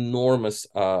an enormous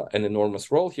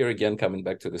role here. Again, coming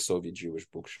back to the Soviet Jewish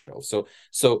bookshelf.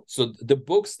 So the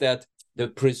books that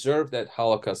preserve that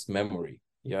Holocaust memory,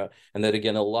 and that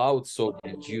again allowed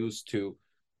Soviet Jews to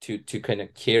kind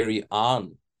of carry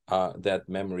on that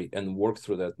memory and work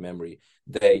through that memory.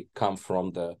 They come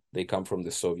from the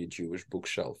Soviet Jewish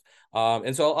bookshelf,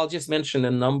 and so I'll just mention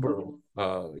a number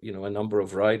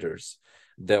of writers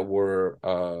that were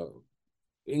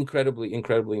incredibly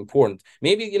important.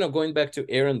 Maybe going back to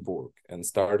Ehrenburg and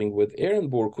starting with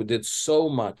Ehrenburg, who did so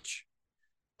much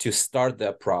to start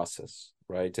that process,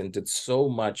 right, and did so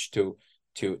much to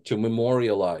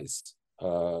memorialize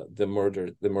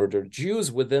the murdered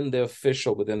Jews within the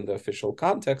official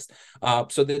context.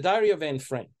 So the Diary of Anne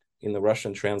Frank, in the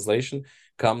Russian translation,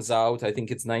 comes out, I think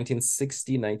it's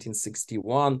 1960,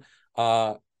 1961,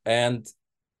 and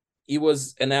it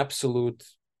was an absolute,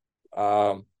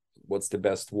 what's the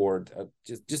best word?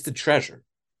 Just a treasure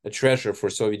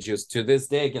for Soviet Jews. To this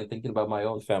day, again, thinking about my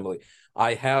own family,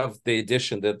 I have the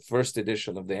first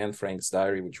edition of the Anne Frank's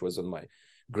diary, which was on my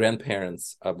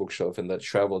grandparents' bookshelf, and that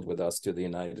traveled with us to the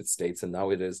United States, and now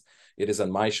it is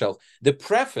on my shelf. The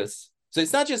preface, so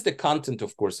it's not just the content,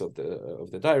 of course, of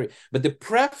the diary, but the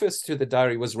preface to the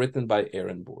diary was written by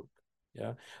Ehrenburg,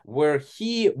 where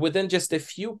he, within just a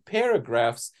few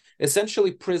paragraphs,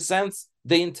 essentially presents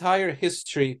the entire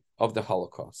history of the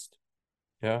Holocaust,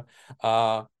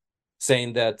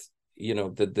 saying that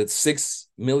the 6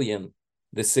 million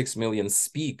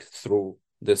speak through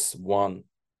this one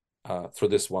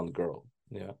girl.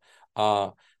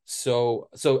 So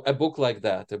a book like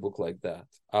that.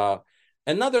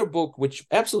 Another book which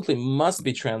absolutely must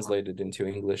be translated into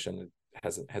English, and it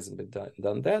hasn't been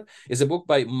done that, is a book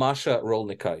by Masha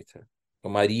Rolnikaite,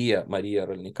 Maria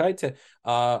Rolnikaite,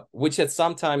 which at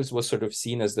sometimes was sort of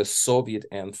seen as the Soviet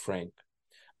Anne Frank.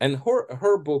 And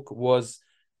her book was,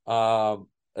 in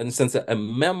a sense, a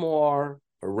memoir,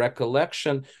 a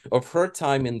recollection of her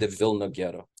time in the Vilna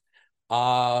ghetto.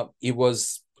 It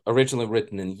was originally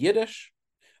written in Yiddish,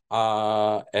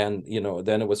 and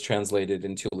then it was translated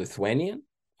into Lithuanian,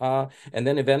 and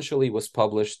then eventually was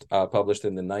published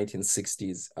in the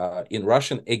 1960s in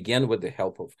Russian, again with the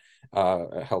help of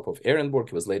Ehrenburg.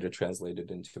 It was later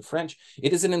translated into French.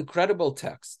 It is an incredible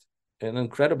text,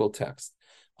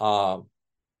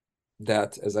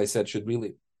 that, as I said, should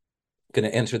really kind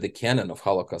of enter the canon of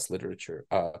Holocaust literature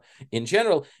in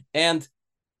general. And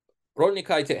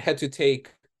Rolnikaite had to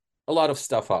take a lot of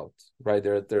stuff out, right?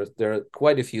 There are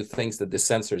quite a few things that the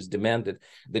censors demanded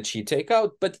that she take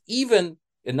out, and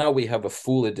now we have a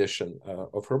full edition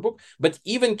of her book, but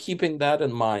even keeping that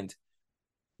in mind,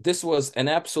 this was an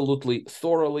absolutely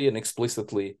thoroughly and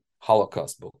explicitly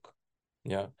Holocaust book.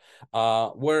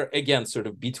 Where, again, sort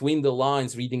of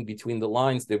reading between the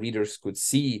lines, the readers could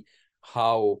see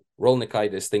how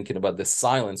Rolnikaite is thinking about the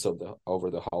silence over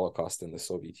the Holocaust in the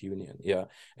Soviet Union.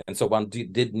 And so one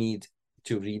did need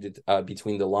to read it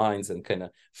between the lines and kind of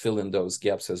fill in those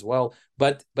gaps as well.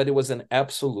 But it was an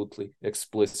absolutely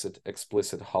explicit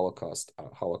Holocaust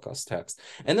text.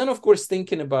 And then, of course,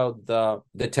 thinking about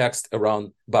the text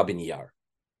around Babin Yar,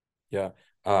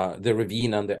 the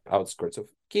ravine on the outskirts of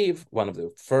Kiev, one of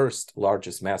the first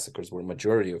largest massacres where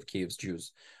majority of Kiev's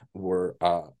Jews were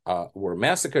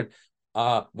massacred.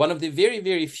 One of the very,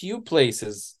 very few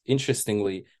places,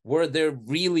 interestingly, where there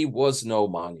really was no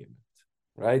monument,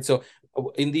 right? So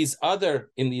in these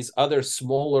other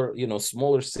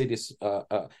smaller cities,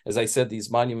 as I said,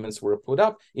 these monuments were put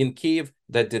up. In Kiev,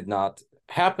 that did not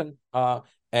happen.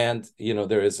 And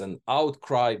there is an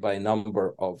outcry by a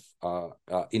number of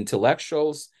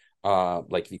intellectuals,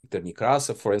 like Viktor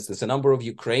Nekrasov, for instance, a number of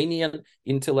Ukrainian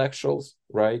intellectuals,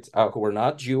 right, who were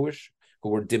not Jewish, who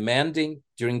were demanding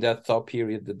during that thaw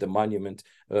period that the monument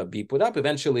be put up.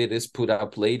 Eventually, it is put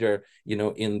up later,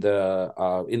 in the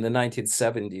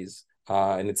 1970s,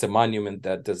 and it's a monument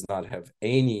that does not have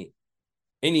any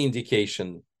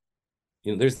indication.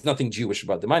 There's nothing Jewish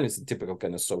about the monument. It's a typical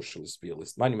kind of socialist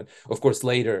realist monument. Of course,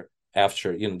 later,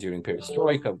 after during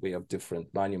Perestroika, we have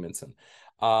different monuments, and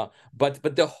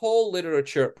but the whole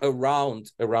literature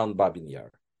around Babin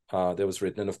Yar that was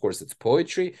written, and of course, it's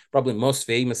poetry. Probably most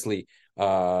famously,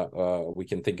 we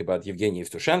can think about Evgeny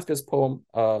Evtushensko's poem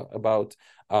about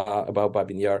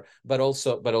Babin Yar, but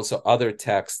also other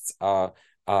texts. A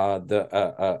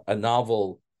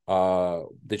novel.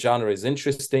 The genre is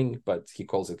interesting, but he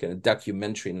calls it kind of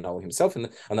documentary novel himself, and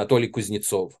Anatoly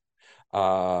Kuznetsov,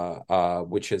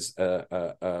 which is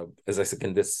as I said,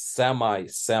 in this semi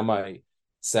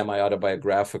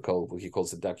autobiographical, he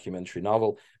calls it documentary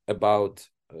novel about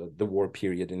the war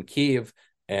period in Kiev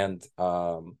and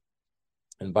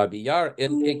Babin Yar.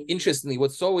 And interestingly,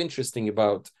 what's so interesting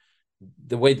about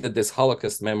the way that this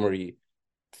Holocaust memory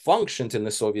functioned in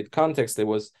the Soviet context, it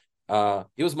was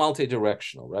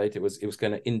multi-directional, right? It was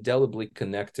kind of indelibly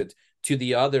connected to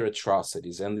the other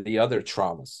atrocities and the other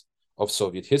traumas of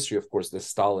Soviet history, of course, the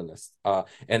Stalinist.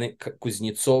 And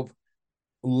Kuznetsov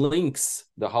links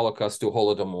the Holocaust to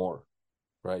Holodomor,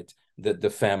 right? The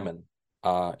famine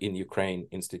in Ukraine,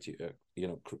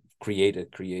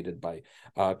 created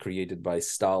by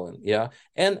Stalin, yeah,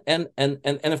 and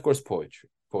of course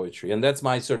poetry, and that's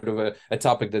my sort of a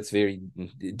topic that's very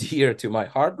dear to my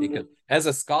heart, because as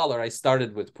a scholar, I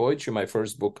started with poetry. My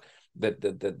first book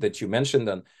that you mentioned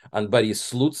on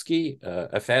Boris Slutsky,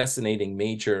 a fascinating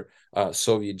major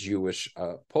Soviet Jewish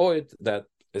poet that,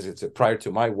 as it's prior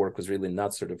to my work, was really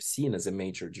not sort of seen as a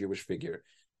major Jewish figure,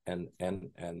 and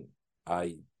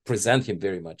I present him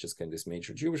very much as kind of this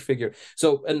major Jewish figure.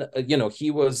 So, and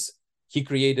he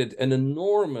created an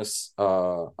enormous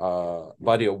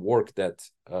body of work that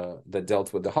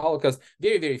dealt with the Holocaust.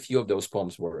 Very, very few of those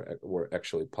poems were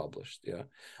actually published. Yeah,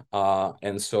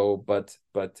 and so, but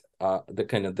the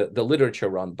kind of the literature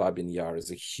around Babin Yar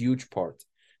is a huge part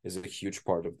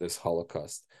of this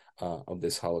Holocaust. Of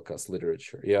this Holocaust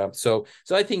literature, yeah. So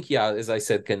I think, yeah, as I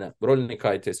said, kind of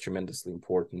Rolnikite is tremendously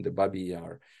important. The Babin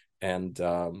Yar,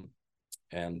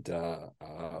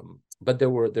 but there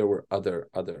were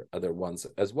other ones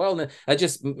as well. And I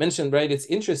just mentioned, right, it's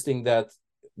interesting that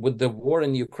with the war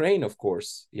in Ukraine, of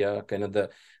course, yeah, kind of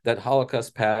that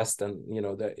Holocaust past, and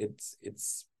that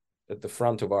it's at the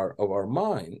front of our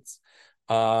minds,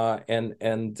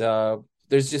 and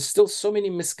there's just still so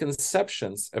many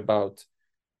misconceptions about,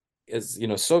 as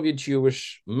Soviet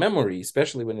Jewish memory,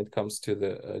 especially when it comes to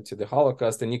the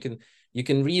Holocaust. And you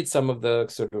can read some of the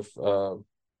sort of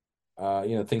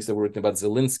things that were written about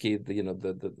Zelensky,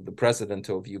 the president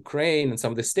of Ukraine, and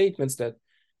some of the statements that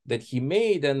he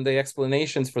made, and the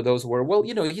explanations for those were, well,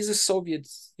 he's a Soviet,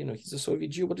 he's a Soviet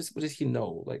Jew. What does he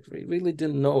know? Like, they really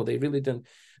didn't know. They really didn't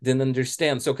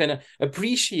understand. So kind of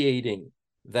appreciating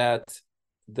that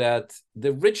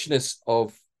the richness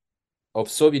of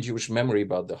Soviet Jewish memory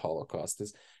about the Holocaust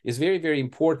is very, very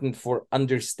important for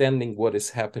understanding what is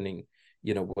happening,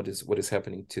 what is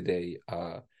happening today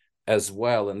as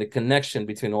well, and the connection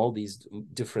between all these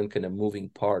different kind of moving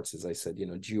parts, as I said,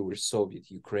 Jewish, Soviet,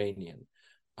 Ukrainian,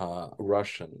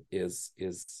 Russian is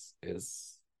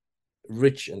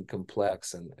rich and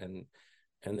complex and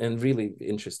really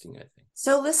interesting, I think.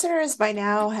 So listeners by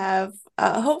now have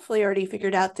hopefully already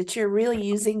figured out that you're really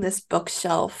using this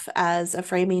bookshelf as a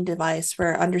framing device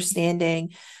for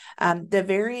understanding the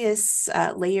various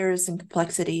layers and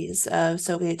complexities of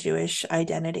Soviet Jewish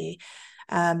identity.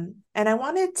 And I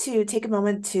wanted to take a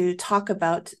moment to talk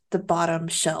about the bottom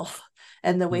shelf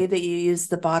and the way that you use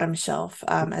the bottom shelf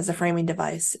as a framing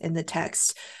device in the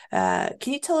text. Can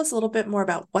you tell us a little bit more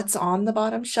about what's on the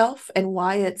bottom shelf and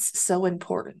why it's so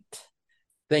important?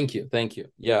 Thank you.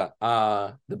 Yeah,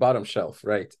 the bottom shelf,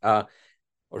 right? Or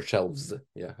shelves.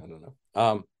 Yeah, I don't know.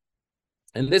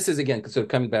 And this is, again, sort of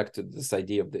coming back to this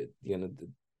idea of the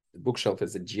bookshelf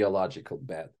as a geological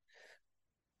bed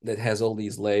that has all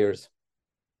these layers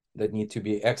that need to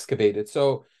be excavated.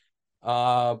 So,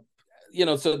 so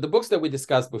the books that we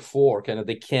discussed before, kind of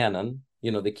the canon,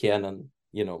 would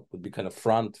be kind of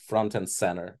front and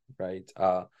center, right?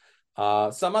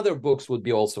 Some other books would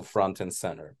be also front and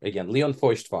center. Again, Leon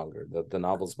Feuchtwanger, the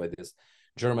novels by this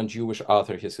German Jewish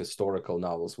author, his historical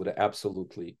novels would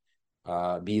absolutely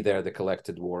be there. The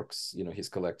collected works, his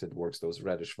collected works, those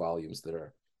reddish volumes that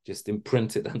are just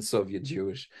imprinted on Soviet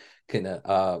Jewish kind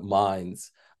of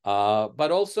minds.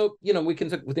 But also, we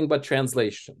think about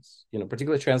translations,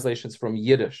 particular translations from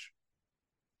Yiddish.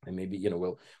 And maybe,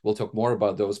 we'll talk more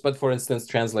about those. But for instance,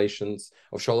 translations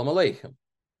of Sholem Aleichem,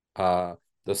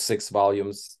 those 6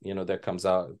 volumes,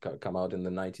 that come out in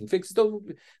the 1950s, those would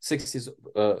be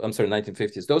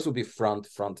 1950s. Those would be front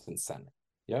and center.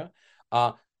 Yeah.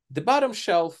 The bottom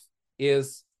shelf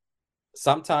is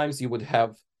sometimes you would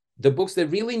have the books that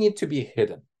really need to be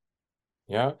hidden.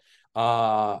 Yeah.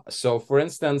 So for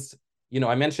instance,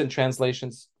 I mentioned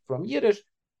translations from Yiddish,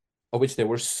 of which there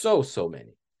were so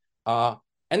many.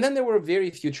 And then there were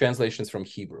very few translations from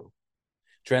Hebrew,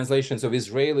 translations of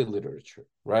Israeli literature,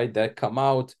 right, that come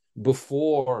out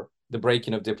before the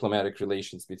breaking of diplomatic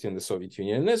relations between the Soviet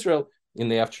Union and Israel in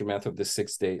the aftermath of the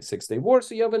Six-Day War.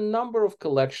 So you have a number of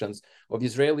collections of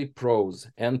Israeli prose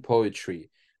and poetry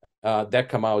that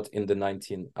come out in the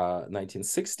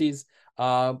 1960s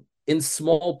in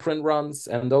small print runs,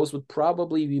 and those would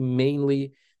probably be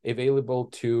mainly available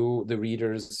to the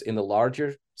readers in the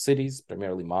larger cities,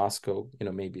 primarily Moscow,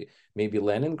 maybe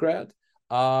Leningrad,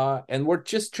 and were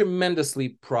just tremendously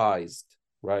prized,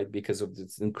 right, because of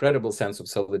this incredible sense of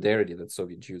solidarity that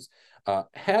Soviet Jews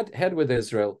had with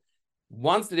Israel.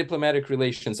 Once the diplomatic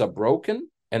relations are broken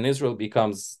and Israel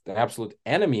becomes the absolute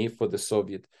enemy for the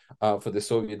Soviet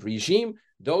regime,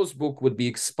 those books would be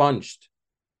expunged,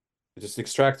 just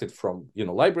extracted from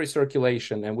library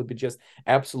circulation, and would be just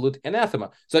absolute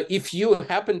anathema. So if you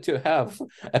happen to have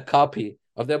a copy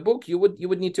of that book, you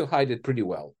would need to hide it pretty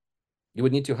well. You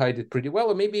would need to hide it pretty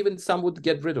well, or maybe even some would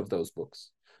get rid of those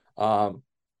books.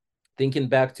 Thinking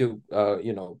back to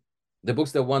the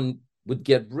books that one would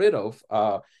get rid of,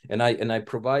 and I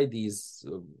provide these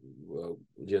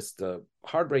just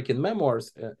heartbreaking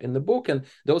memoirs in the book, and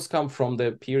those come from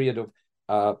the period of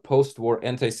post-war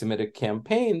anti-Semitic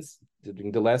campaigns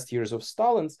during the last years of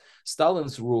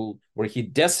Stalin's rule, where he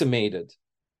decimated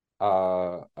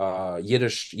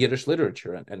Yiddish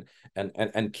literature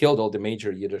and killed all the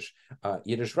major Yiddish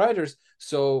writers.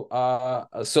 So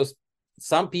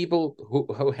some people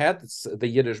who had the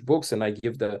Yiddish books, and I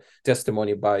give the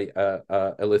testimony by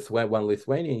one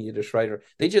Lithuanian Yiddish writer,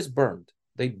 they just burned.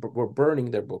 They were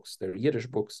burning their books, their Yiddish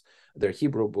books, their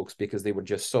Hebrew books, because they were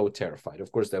just so terrified. Of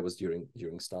course, that was during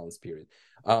Stalin's period.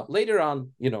 Later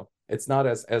on, it's not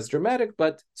as dramatic,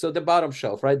 but so the bottom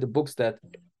shelf, right? The books that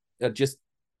just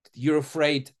you're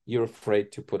afraid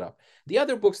to put up. The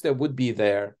other books that would be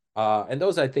there, and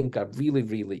those I think are really,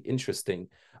 really interesting,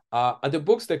 are the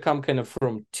books that come kind of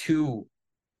from two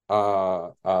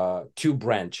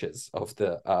branches of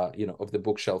the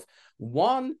bookshelf.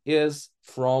 One is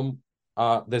from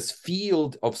this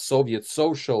field of Soviet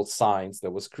social science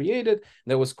that was created,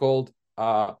 that was called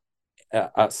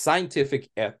scientific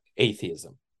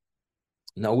atheism,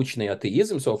 научный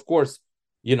atheism. So of course,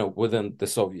 within the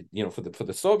Soviet, for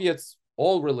the Soviets,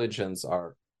 all religions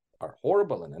are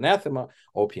horrible and anathema,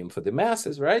 opium for the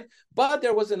masses, right? But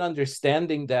there was an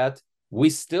understanding that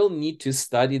we still need to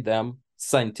study them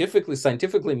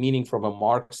scientifically meaning from a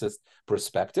Marxist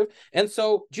perspective. And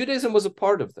so Judaism was a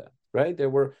part of that, right?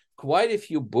 There were quite a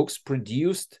few books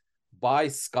produced by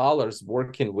scholars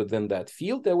working within that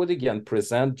field that would again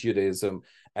present Judaism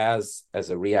as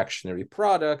a reactionary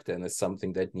product and as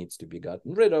something that needs to be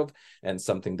gotten rid of and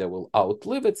something that will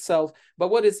outlive itself. But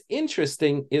what is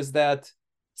interesting is that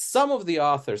some of the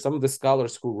authors, some of the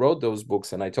scholars who wrote those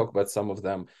books, and I talk about some of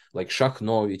them like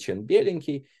Shakhnovich and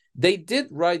Belinki, they did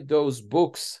write those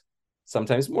books,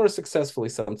 sometimes more successfully,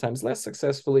 sometimes less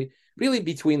successfully, really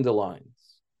between the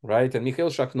lines, right? And Mikhail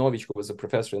Shakhnovich, who was a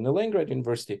professor in the Leningrad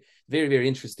University, very, very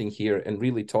interesting here, and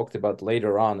really talked about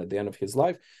later on at the end of his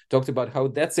life, talked about how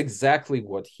that's exactly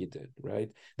what he did, right?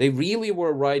 They really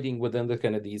were writing within the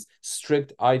kind of these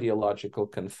strict ideological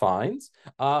confines,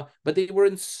 but they were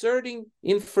inserting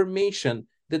information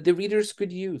that the readers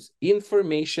could use,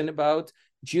 information about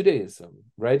Judaism,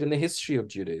 right, and the history of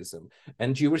Judaism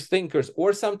and Jewish thinkers,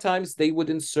 or sometimes they would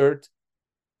insert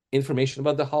information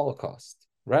about the Holocaust,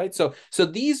 right? So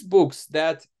these books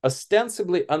that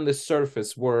ostensibly on the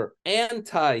surface were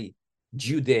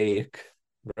anti-Judaic,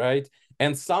 right?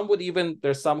 And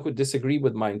there's some who disagree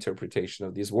with my interpretation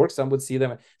of these works. Some would see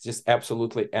them as just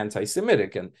absolutely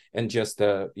anti-Semitic and just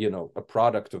a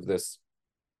product of this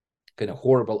kind of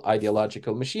horrible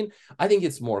ideological machine. I think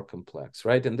it's more complex,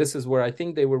 right? And this is where I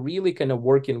think they were really kind of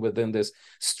working within this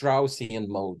Straussian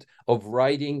mode of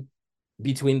writing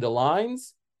between the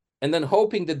lines, and then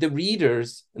hoping that the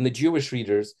readers and the Jewish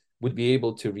readers would be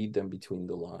able to read them between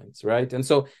the lines, right? And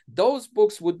so those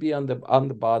books would be on the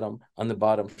bottom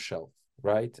shelf,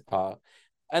 right?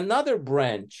 Another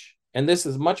branch, and this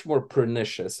is much more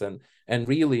pernicious and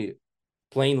really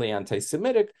plainly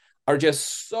anti-Semitic, are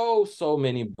just so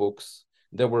many books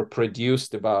that were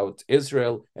produced about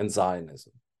Israel and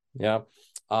Zionism. Yeah,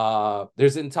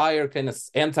 there's entire kind of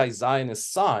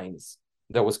anti-Zionist science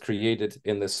that was created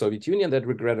in the Soviet Union that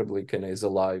regrettably kind of is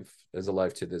alive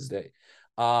to this day.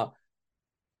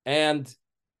 And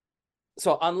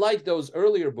so unlike those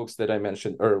earlier books that I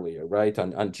mentioned earlier, right,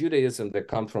 on Judaism that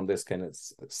come from this kind of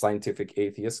scientific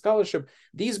atheist scholarship,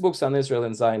 these books on Israel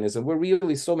and Zionism were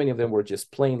really, so many of them were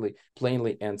just plainly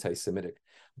anti-Semitic.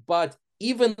 But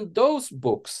even those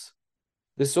books,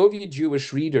 the Soviet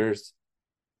Jewish readers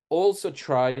also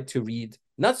tried to read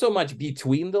not so much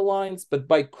between the lines, but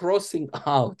by crossing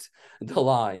out the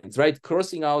lines, right?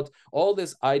 Crossing out all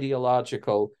this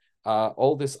ideological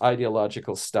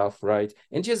stuff, right?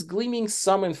 And just gleaming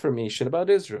some information about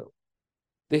Israel,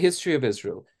 the history of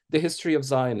Israel, the history of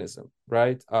Zionism,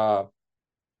 right?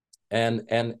 And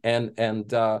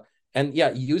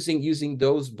yeah, using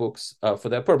those books for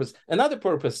that purpose. Another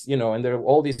purpose, and there are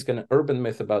all these kind of urban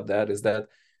myth about that, is that,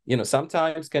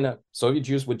 sometimes kind of Soviet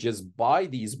Jews would just buy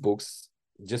these books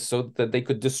just so that they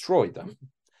could destroy them.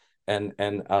 So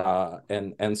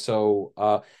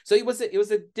it was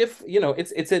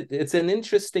it's an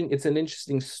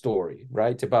interesting story,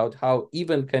 right, about how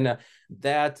even kind of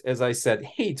that, as I said,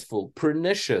 hateful,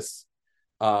 pernicious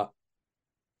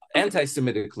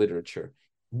anti-Semitic literature,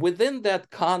 within that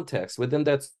context, within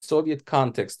that Soviet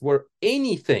context, where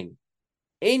anything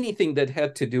that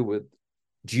had to do with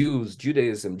Jews,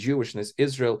 Judaism, Jewishness,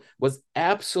 Israel, was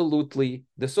absolutely,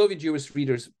 the Soviet Jewish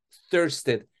readers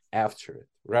thirsted after it,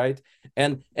 right?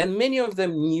 And many of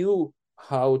them knew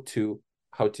how to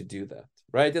do that,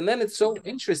 right? And then it's so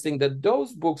interesting that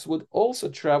those books would also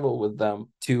travel with them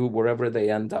to wherever they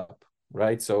end up,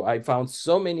 right? So I found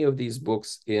so many of these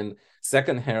books in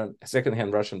secondhand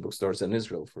Russian bookstores in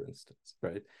Israel, for instance,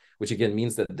 right? Which again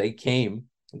means that they came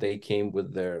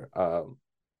with their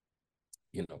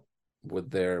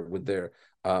with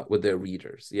their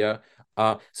readers. Yeah.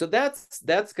 So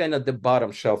that's kind of the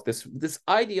bottom shelf, this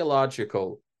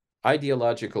ideological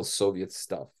Soviet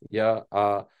stuff. Yeah.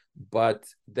 But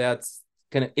that's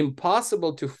kind of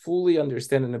impossible to fully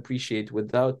understand and appreciate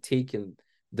without taking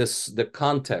the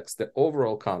context, the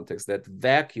overall context, that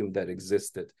vacuum that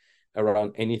existed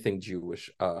around anything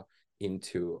Jewish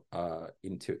into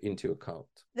account.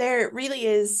 There really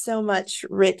is so much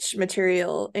rich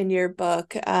material in your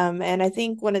book. And I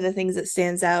think one of the things that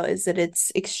stands out is that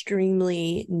it's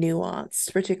extremely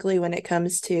nuanced, particularly when it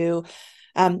comes to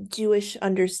Jewish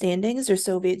understandings or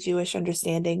Soviet Jewish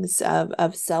understandings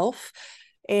of self.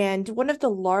 And one of the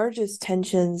largest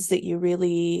tensions that you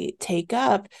really take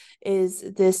up is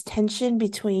this tension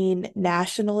between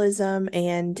nationalism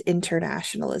and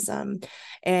internationalism,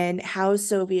 and how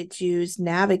Soviet Jews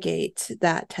navigate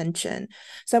that tension.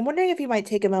 So I'm wondering if you might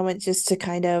take a moment just to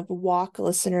kind of walk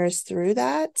listeners through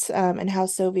that, and how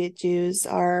Soviet Jews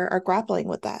are grappling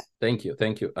with that. Thank you.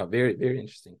 Very, very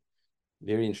interesting.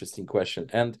 Very interesting question.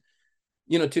 And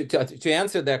to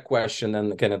answer that question,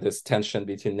 and kind of this tension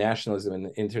between nationalism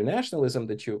and internationalism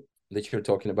that you're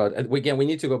talking about, and again, we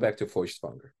need to go back to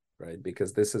Feuchtwanger, right?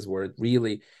 Because this is where it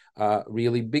really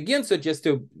begins. So just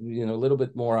to a little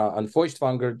bit more on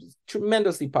Feuchtwanger,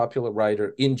 tremendously popular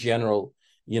writer in general,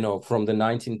 from the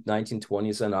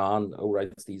 1920s and on, who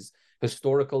writes these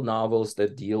historical novels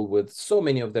that so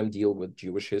many of them deal with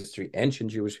Jewish history,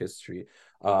 ancient Jewish history,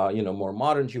 more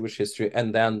modern Jewish history,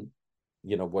 and then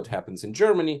what happens in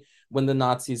Germany when the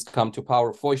Nazis come to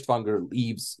power. Feuchtwanger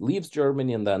leaves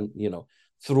Germany, and then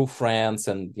through France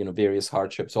and various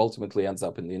hardships ultimately ends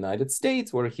up in the United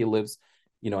States, where he lives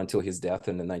until his death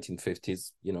in the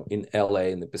 1950s in LA,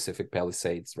 in the Pacific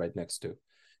Palisades, right next to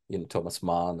Thomas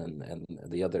Mann and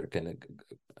the other kind of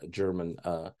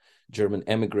German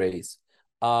emigres.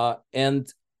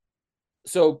 And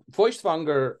so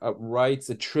Feuchtwanger writes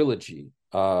a trilogy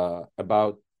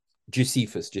about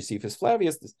Josephus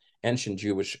Flavius, this ancient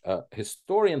Jewish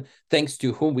historian, thanks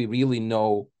to whom we really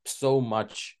know so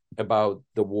much about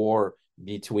the war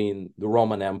between the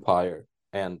Roman Empire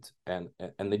and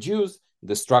the Jews,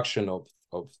 destruction of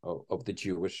the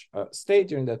Jewish state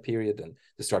during that period, and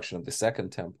destruction of the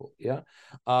Second Temple. Yeah,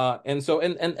 and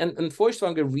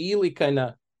Feuchtwanger really kind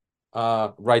of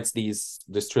writes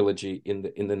this trilogy in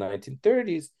the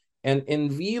 1930s,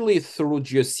 and really through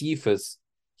Josephus,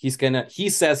 he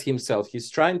says himself, he's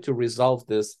trying to resolve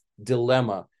this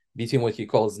dilemma between what he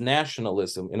calls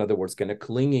nationalism, in other words, kind of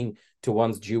clinging to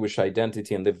one's Jewish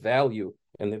identity and the value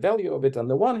of it on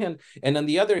the one hand, and on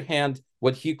the other hand,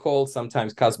 what he calls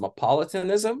sometimes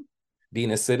cosmopolitanism,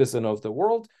 being a citizen of the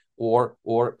world,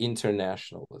 or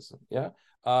internationalism. Yeah.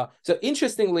 So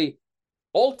interestingly,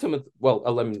 I'll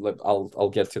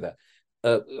get to that.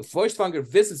 Feuchtwanger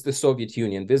visits the Soviet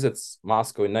Union, visits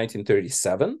Moscow in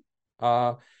 1937,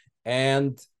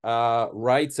 and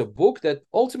writes a book that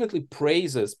ultimately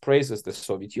praises the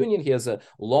Soviet Union. He has a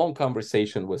long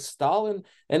conversation with Stalin,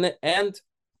 and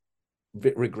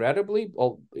regrettably,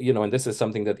 and this is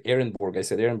something that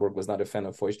Ehrenburg was not a fan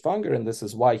of Feuchtwanger, and this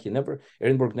is why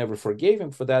Ehrenburg never forgave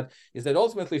him for that, is that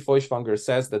ultimately Feuchtwanger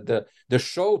says that the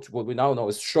show, what we now know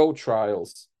as show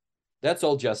trials, that's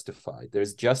all justified.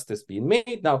 There's justice being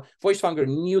made. Now, Feuchtwanger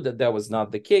knew that was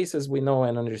not the case, as we know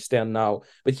and understand now,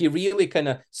 but he really kind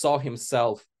of saw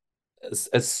himself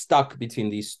as stuck between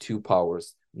these two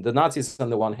powers, the Nazis on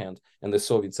the one hand and the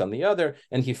Soviets on the other,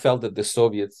 and he felt that the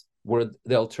Soviets were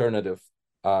the alternative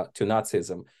to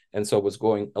Nazism, and so was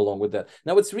going along with that.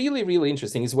 Now, what's really, really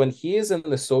interesting is when he is in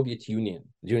the Soviet Union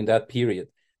during that period,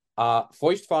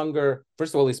 Feuchtwanger,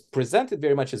 first of all, is presented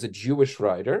very much as a Jewish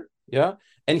writer, yeah,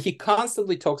 and he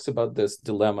constantly talks about this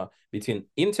dilemma between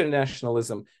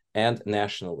internationalism and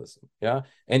nationalism, yeah,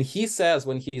 and he says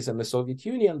when he's in the Soviet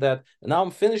Union that now I'm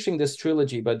finishing this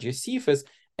trilogy about Josephus,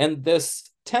 and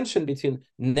this tension between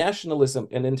nationalism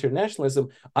and internationalism,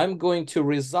 I'm going to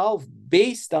resolve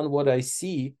based on what I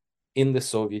see in the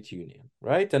Soviet Union,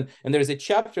 right? And there's a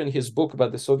chapter in his book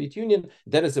about the Soviet Union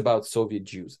that is about Soviet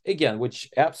Jews, again, which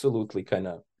absolutely kind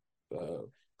of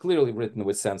clearly written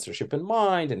with censorship in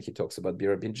mind, and he talks about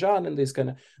Birabinjan in these kind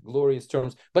of glorious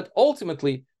terms. But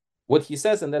ultimately, what he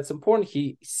says, and that's important,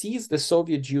 he sees the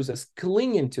Soviet Jews as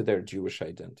clinging to their Jewish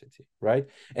identity, right?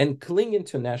 And clinging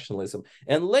to nationalism.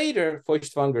 And later,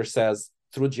 Feuchtwanger says,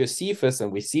 through Josephus,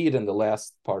 and we see it in the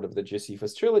last part of the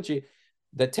Josephus trilogy,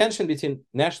 the tension between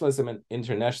nationalism and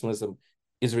internationalism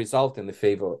is resolved in the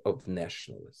favor of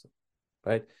nationalism,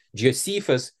 right?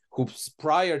 Josephus, who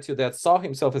prior to that saw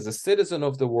himself as a citizen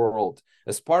of the world,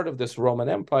 as part of this Roman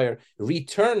Empire,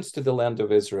 returns to the land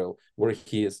of Israel, where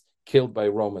he is killed by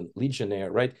Roman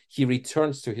legionnaire, right? He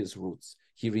returns to his roots.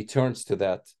 He returns to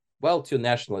that, to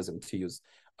nationalism, to use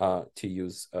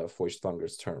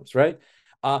Feuchtwanger's terms, right?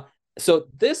 So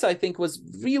this, I think, was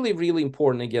really, really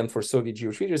important, again, for Soviet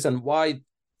Jewish readers, and why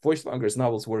Feuchtwanger's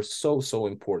novels were so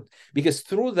important. Because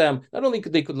through them, not only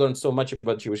could they learn so much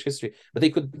about Jewish history, but they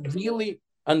could really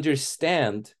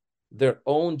understand their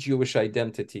own Jewish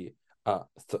identity,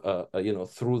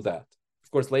 through that.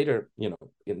 Of course, later,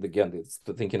 it's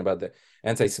thinking about the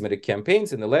anti-Semitic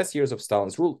campaigns in the last years of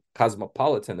Stalin's rule,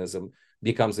 cosmopolitanism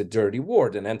becomes a dirty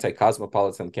word, an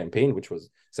anti-cosmopolitan campaign, which was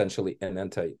essentially an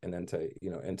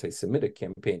anti-Semitic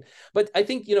campaign. But I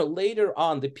think, later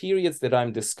on, the periods that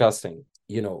I'm discussing,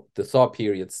 the thaw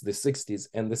periods, the 60s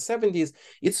and the 70s,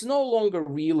 it's no longer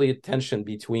really a tension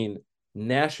between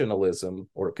nationalism,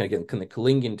 or again, kind of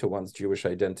clinging to one's Jewish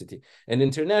identity, and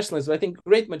internationalism. I think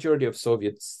great majority of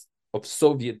Soviet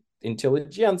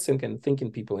intelligence and kind of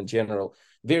thinking people in general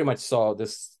very much saw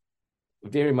this,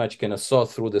 very much kind of saw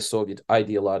through the Soviet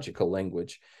ideological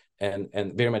language, and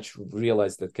very much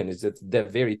realized that kind of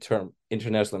that very term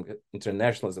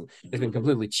internationalism has been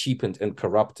completely cheapened and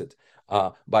corrupted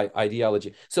by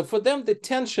ideology. So for them, the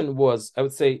tension was, I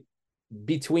would say,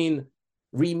 between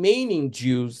remaining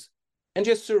Jews and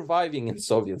just surviving in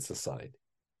Soviet society.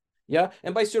 Yeah.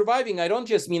 And by surviving, I don't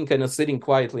just mean kind of sitting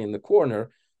quietly in the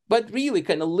corner, but really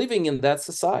kind of living in that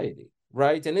society,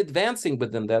 right? And advancing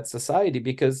within that society,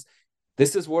 because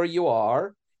this is where you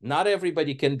are. Not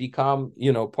everybody can become,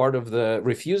 part of the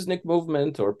Refusnik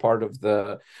movement or part of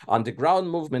the underground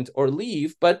movement or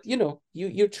leave, but,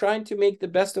 you're trying to make the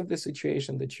best of the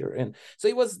situation that you're in. So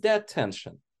it was that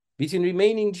tension between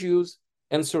remaining Jews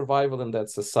and survival in that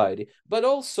society, but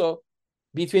also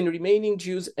between remaining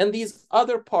Jews and these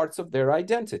other parts of their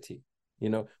identity,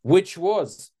 which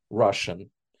was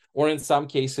Russian, or in some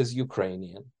cases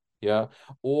Ukrainian, yeah,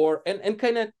 or and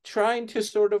kind of trying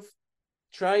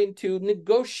to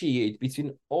negotiate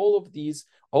between all of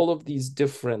these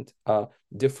different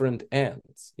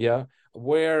ends, yeah.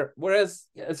 Whereas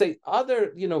I say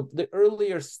other, the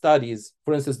earlier studies,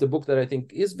 for instance, the book that I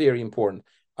think is very important,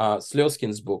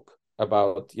 Slezkin's book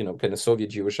about kind of Soviet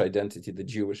Jewish identity,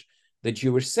 the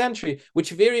Jewish century,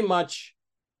 which very much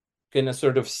kind of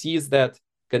sort of sees that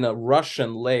kind of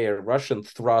Russian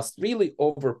thrust really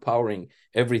overpowering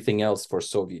everything else for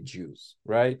Soviet Jews,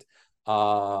 right?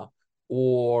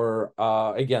 or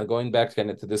again, going back kind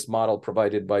of to this model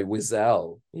provided by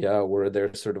Wiesel, where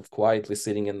they're sort of quietly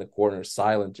sitting in the corner,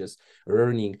 silent, just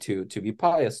yearning to be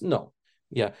pious. No,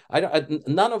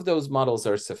 none of those models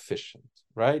are sufficient,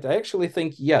 right? I actually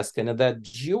think, yes, kind of that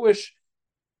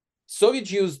Soviet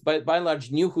Jews by and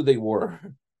large knew who they were,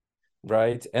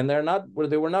 right? And they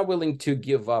were not willing to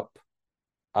give up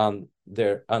on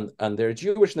their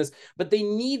Jewishness, but they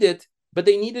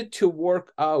needed to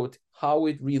work out how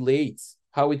it relates,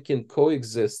 how it can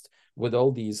coexist with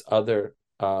all these other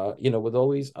with all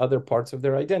these other parts of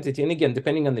their identity. And again,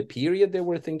 depending on the period they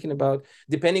were thinking about,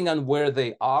 depending on where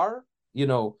they are,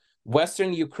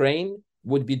 Western Ukraine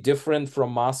would be different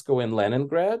from Moscow and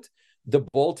Leningrad. The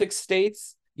Baltic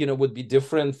states, would be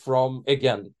different from,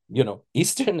 again,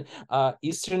 Eastern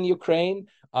Ukraine,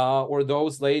 or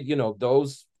those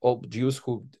those Jews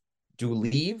who do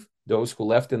leave, those who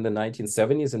left in the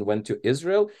 1970s and went to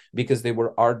Israel because they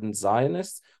were ardent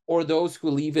Zionists, or those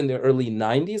who leave in the early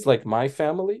 90s, like my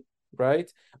family,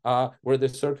 right? Where the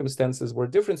circumstances were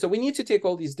different. So we need to take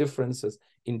all these differences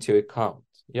into account.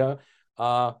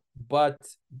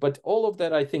 But all of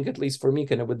that, I think, at least for me,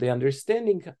 kind of with the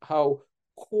understanding how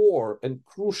core and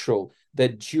crucial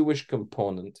that Jewish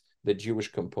component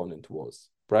was,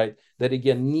 right? That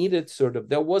again needed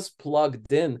that was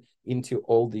plugged into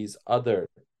all these other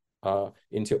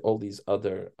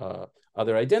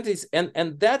other identities,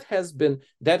 and that has been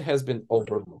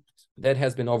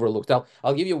overlooked.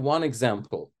 I'll give you one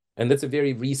example, and that's a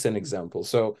very recent example.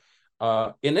 So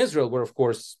in Israel, where of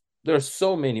course there are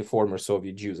so many former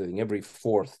Soviet Jews, I think every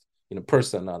fourth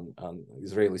person on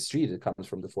Israeli street it comes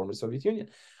from the former Soviet Union.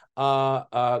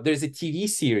 There's a TV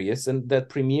series and that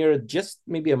premiered just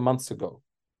maybe a month ago.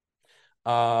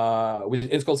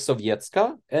 It's called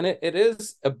Sovietska, and it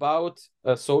is about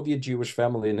a Soviet Jewish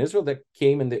family in Israel that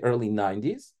came in the early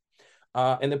 90s.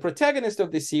 And the protagonist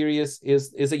of the series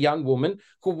is a young woman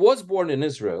who was born in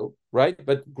Israel, right,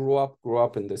 but grew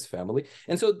up in this family.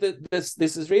 And so this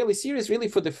Israeli series really,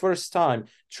 for the first time,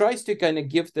 tries to kind of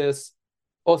give this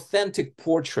authentic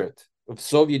portrait of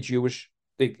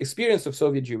the experience of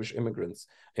Soviet Jewish immigrants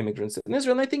in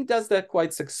Israel, and I think does that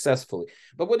quite successfully.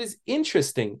 But what is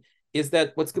interesting is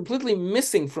that what's completely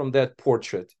missing from that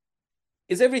portrait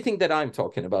is everything that I'm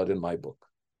talking about in my book.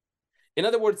 In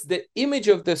other words, the image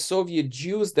of the Soviet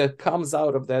Jews that comes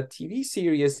out of that TV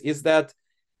series is that,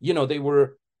 they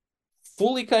were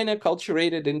fully kind of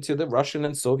acculturated into the Russian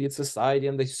and Soviet society,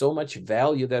 and they so much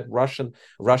value that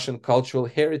Russian cultural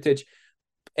heritage.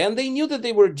 And they knew that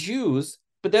they were Jews,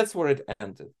 but that's where it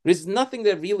ended. There's nothing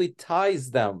that really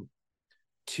ties them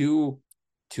to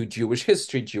Jewish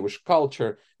history, Jewish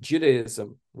culture,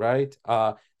 Judaism, right?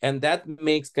 And that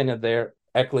makes kind of their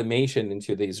acclimation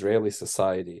into the Israeli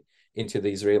society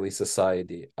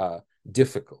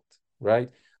difficult, right?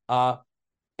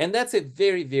 And that's a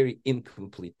very, very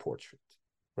incomplete portrait,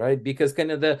 right? Because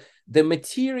kind of the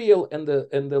material and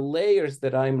the layers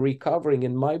that I'm recovering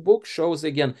in my book shows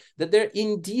again that there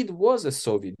indeed was a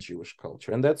Soviet Jewish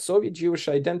culture, and that Soviet Jewish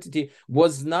identity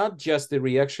was not just a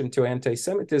reaction to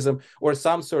anti-Semitism or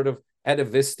some sort of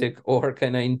atavistic or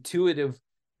kind of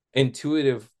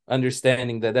intuitive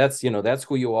understanding that that's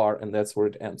who you are and that's where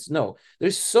it ends. No,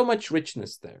 there's so much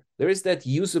richness there. There is that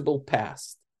usable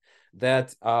past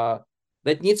that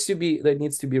needs to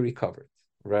be recovered,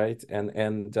 right?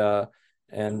 And I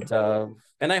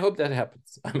hope that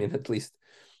happens. I mean, at least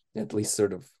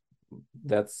sort of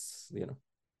that's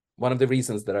one of the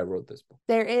reasons that I wrote this book.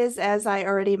 There is, as I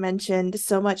already mentioned,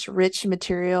 so much rich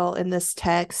material in this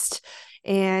text,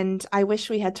 and I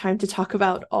wish we had time to talk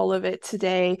about all of it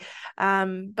today.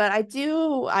 But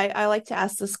I like to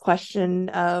ask this question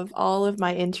of all of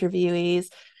my interviewees.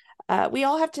 We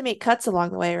all have to make cuts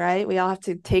along the way, right? We all have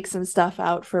to take some stuff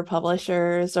out for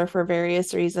publishers or for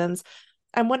various reasons.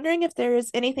 I'm wondering if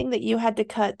there's anything that you had to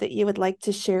cut that you would like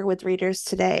to share with readers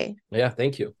today. Yeah,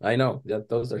 thank you. I know that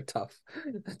those are tough.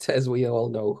 As we all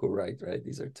know who write, right?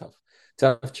 These are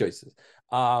tough choices.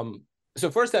 So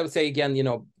first I would say again,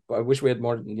 I wish we had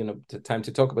more, time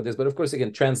to talk about this, but of course,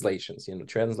 again, translations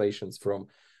from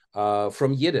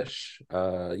Yiddish,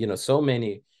 so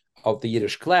many of the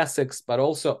Yiddish classics, but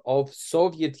also of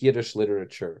Soviet Yiddish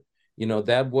literature,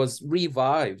 that was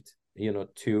revived,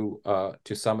 to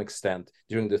some extent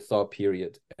during the thaw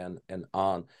period and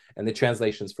on, and the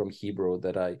translations from Hebrew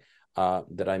that I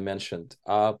mentioned.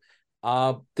 The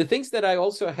things that I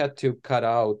also had to cut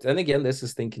out, and again, this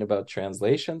is thinking about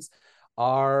translations,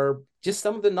 are just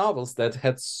some of the novels that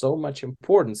had so much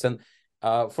importance. And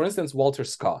for instance, Walter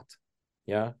Scott,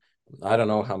 I don't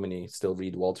know how many still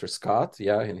read Walter Scott,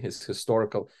 in his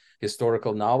historical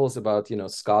novels about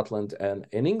Scotland and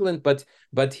in England,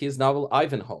 but his novel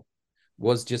Ivanhoe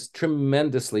was just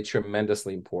tremendously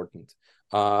important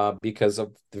because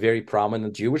of the very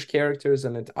prominent Jewish characters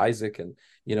in it, Isaac and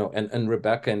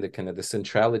Rebecca, and the kind of the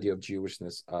centrality of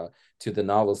Jewishness to the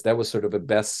novels. That was sort of a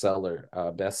bestseller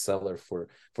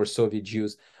for Soviet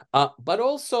Jews. But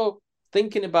also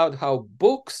thinking about how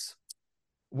books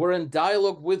were in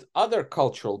dialogue with other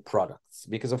cultural products,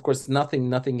 because of course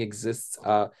nothing exists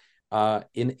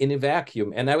in a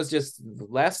vacuum. And I was just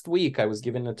last week I was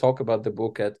giving a talk about the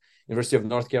book at University of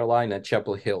North Carolina at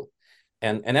Chapel Hill,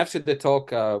 and after the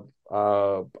talk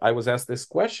I was asked this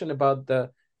question about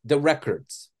the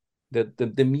records,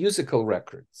 the musical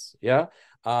records,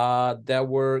 that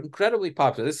were incredibly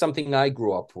popular. This is something I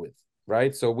grew up with,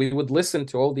 right? So we would listen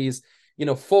to all these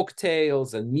folk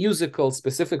tales and musicals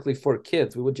specifically for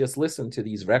kids. We would just listen to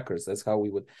these records. That's how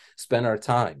we would spend our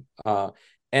time.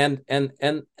 And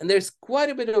there's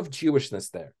quite a bit of Jewishness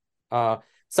there.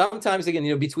 Sometimes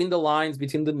again, between the lines,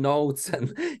 between the notes,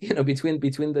 and between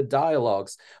the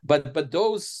dialogues. But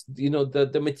those,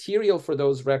 the material for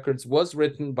those records was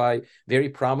written by very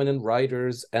prominent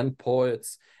writers and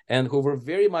poets, and who were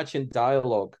very much in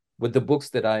dialogue with the books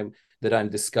that I'm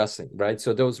discussing, right?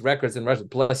 So those records in Russian,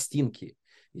 plastinki,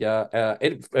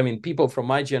 people from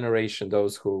my generation,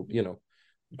 those who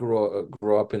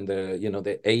grew up in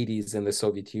the 80s in the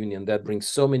Soviet Union, that brings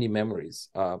so many memories.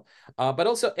 But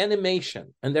also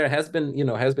animation, and there has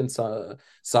been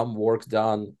some work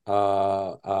done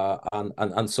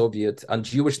on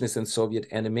Jewishness in Soviet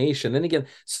animation, and again,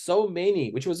 so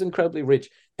many, which was incredibly rich,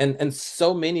 and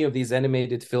so many of these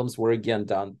animated films were again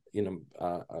done,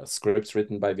 scripts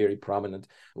written by very prominent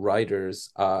writers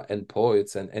and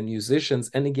poets and musicians,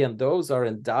 and again, those are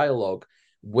in dialogue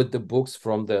with the books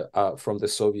from the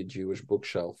Soviet Jewish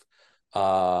bookshelf,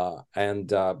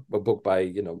 and a book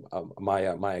by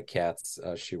Maya Katz.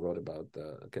 She wrote about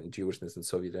the Jewishness in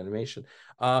Soviet animation.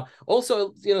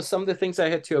 Also, some of the things I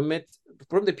had to omit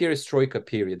from the Perestroika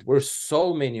period, where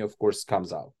so many, of course,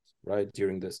 comes out right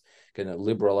during this kind of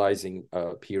liberalizing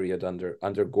period under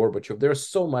Gorbachev. There's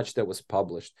so much that was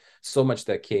published, so much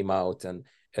that came out, and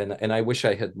I wish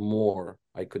I had more.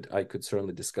 I could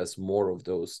certainly discuss more of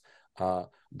those.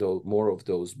 More of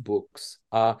those books,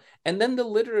 and then the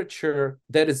literature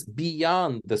that is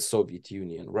beyond the Soviet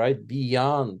Union, right?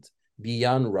 Beyond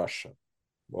Russia,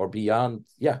 or beyond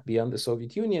the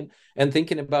Soviet Union, and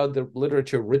thinking about the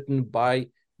literature written by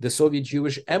the Soviet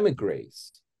Jewish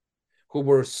emigres, who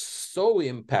were so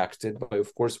impacted by,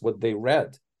 of course, what they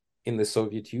read in the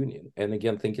Soviet Union, and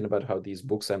again thinking about how these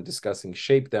books I'm discussing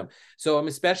shaped them. So I'm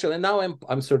especially, and now I'm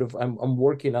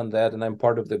working on that, and I'm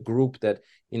part of the group that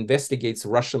investigates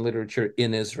Russian literature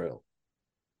in Israel.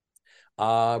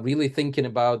 Really thinking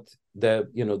about the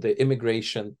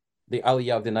immigration, the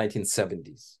Aliyah of the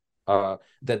 1970s.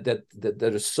 That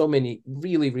there are so many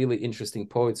really interesting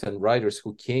poets and writers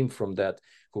who came from that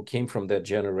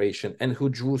generation, and who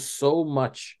drew so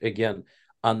much again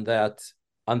on that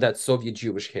Soviet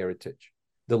Jewish heritage,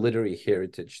 the literary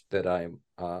heritage that I'm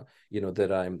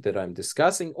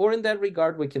discussing. Or in that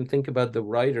regard, we can think about the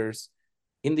writers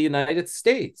in the United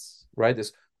States, right?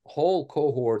 This whole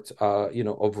cohort,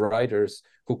 of writers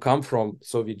who come from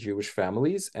Soviet Jewish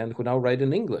families and who now write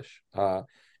in English.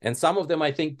 And some of them,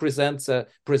 I think, present a,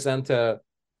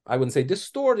 I wouldn't say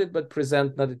distorted, but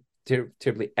present not a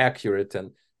terribly accurate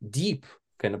and deep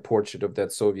kind of portrait of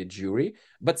that Soviet Jewry,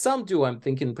 but some do. I'm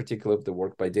thinking in particular of the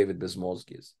work by David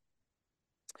Bezmozgis.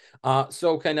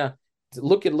 So kind of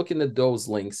looking at those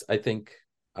links, I think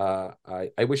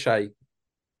I wish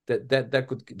that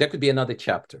could be another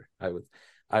chapter,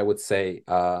 I would say.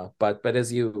 But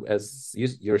as you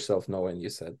yourself know, and you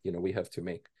said, we have to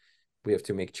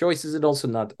make choices and also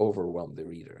not overwhelm the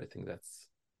reader. I think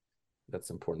that's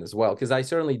important as well, because I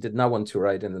certainly did not want to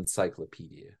write an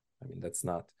encyclopedia. I mean,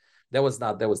 that was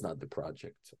not the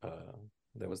project.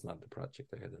 That was not the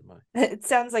project I had in mind. It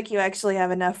sounds like you actually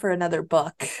have enough for another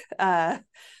book.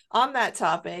 On that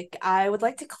topic, I would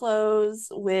like to close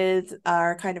with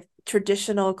our kind of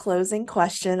traditional closing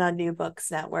question on New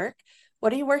Books Network.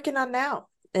 What are you working on now?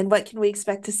 And what can we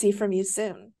expect to see from you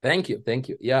soon? Thank you.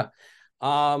 Yeah.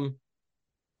 So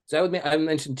I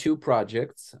mentioned two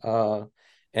projects.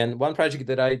 And one project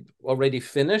that I already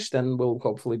finished and will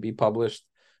hopefully be published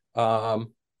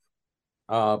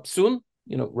soon,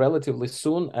 relatively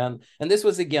soon. And this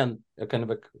was, again, a kind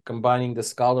of combining the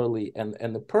scholarly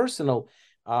and the personal.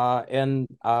 And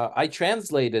I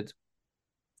translated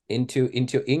into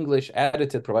English,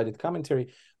 edited, provided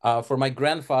commentary for my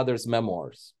grandfather's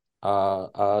memoirs.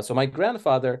 So my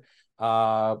grandfather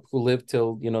who lived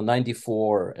till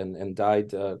 94 and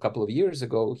died a couple of years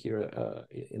ago here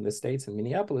in the States, in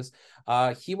Minneapolis.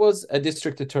 He was a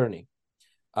district attorney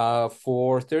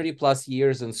for 30 plus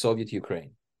years in Soviet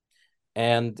Ukraine.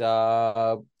 And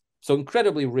so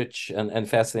incredibly rich and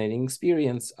fascinating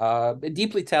experience, a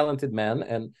deeply talented man.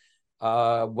 And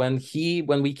when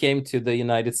we came to the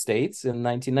United States in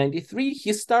 1993,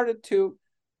 he started to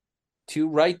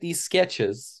write these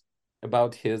sketches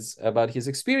about his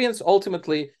experience.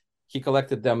 Ultimately, he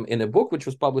collected them in a book which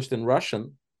was published in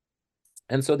Russian.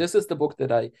 And so this is the book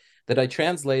that I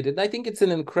translated. And I think it's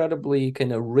an incredibly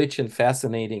kind of rich and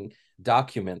fascinating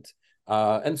document.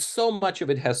 And so much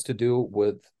of it has to do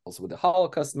with the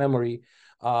Holocaust memory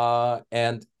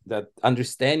and that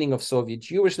understanding of Soviet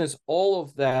Jewishness, all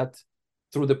of that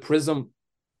through the prism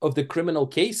of the criminal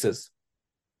cases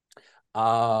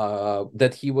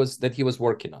that he was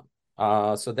working on.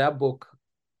 So that book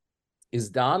is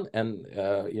done, and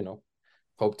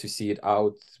hope to see it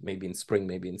out maybe in spring,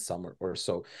 maybe in summer or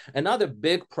so. Another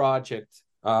big project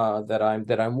that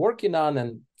I'm working on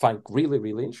and find really,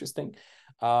 really interesting,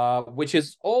 which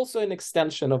is also an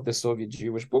extension of the Soviet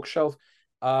Jewish bookshelf,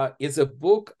 is a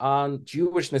book on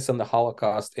Jewishness and the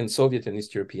Holocaust in Soviet and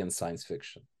East European science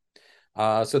fiction.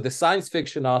 So the science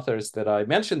fiction authors that I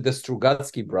mentioned, the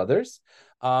Strugatsky brothers.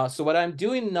 So what I'm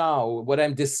doing now, what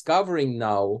I'm discovering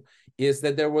now, is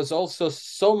that there was also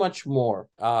so much more.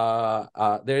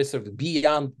 There is sort of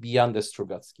beyond the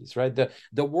Strugatskys, right?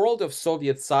 The world of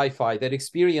Soviet sci-fi that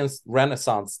experienced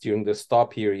Renaissance during the Thaw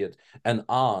period and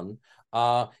on.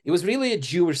 It was really a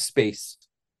Jewish space,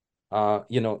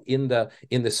 in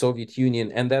the Soviet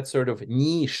Union, and that sort of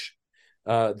niche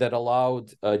that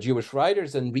allowed Jewish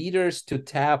writers and readers to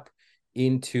tap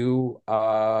into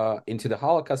the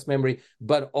Holocaust memory,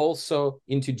 but also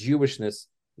into Jewishness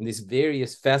in these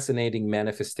various fascinating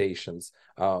manifestations,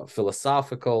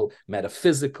 philosophical,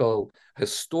 metaphysical,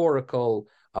 historical,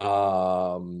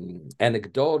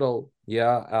 anecdotal,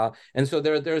 and so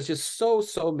there's just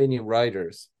so many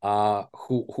writers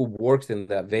who worked in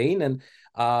that vein, and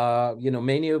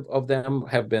many of them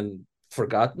have been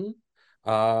forgotten.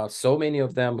 So many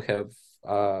of them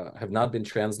have not been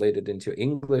translated into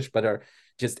English, but are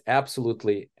just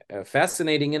absolutely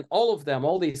fascinating. And all of them,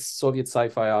 all these Soviet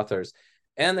sci-fi authors,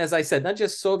 and as I said, not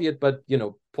just Soviet, but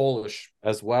Polish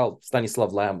as well.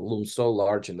 Stanislav Lem looms so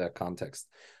large in that context.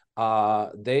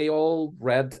 They all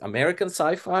read American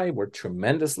sci-fi, were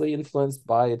tremendously influenced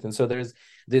by it, and so there's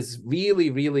this really,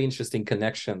 really interesting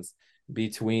connections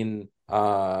between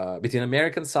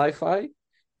American sci-fi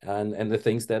and the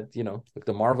things that like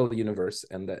the Marvel universe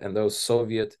and those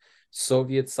Soviet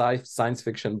science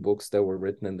fiction books that were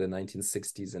written in the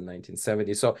 1960s and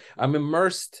 1970s. So I'm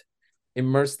immersed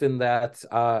in that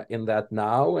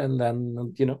now, and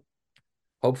then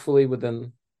hopefully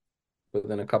within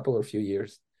a couple or few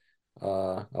years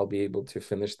I'll be able to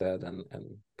finish that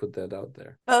and put that out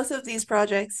there. Both of these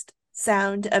projects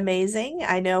sound amazing.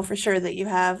 I know for sure that you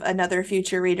have another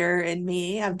future reader in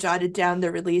me. I've jotted down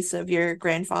the release of your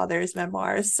grandfather's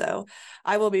memoirs, so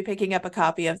I will be picking up a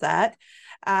copy of that.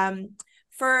 I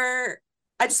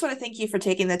just want to thank you for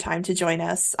taking the time to join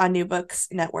us on New Books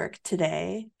Network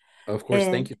today. Of course,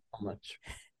 thank you so much.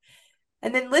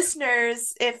 And then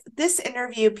listeners, if this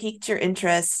interview piqued your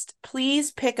interest,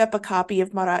 please pick up a copy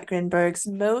of Marat Grinberg's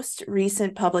most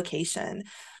recent publication,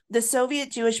 The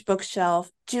Soviet Jewish Bookshelf,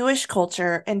 Jewish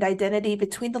Culture and Identity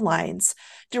Between the Lines,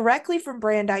 directly from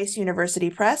Brandeis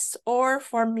University Press or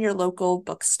from your local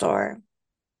bookstore.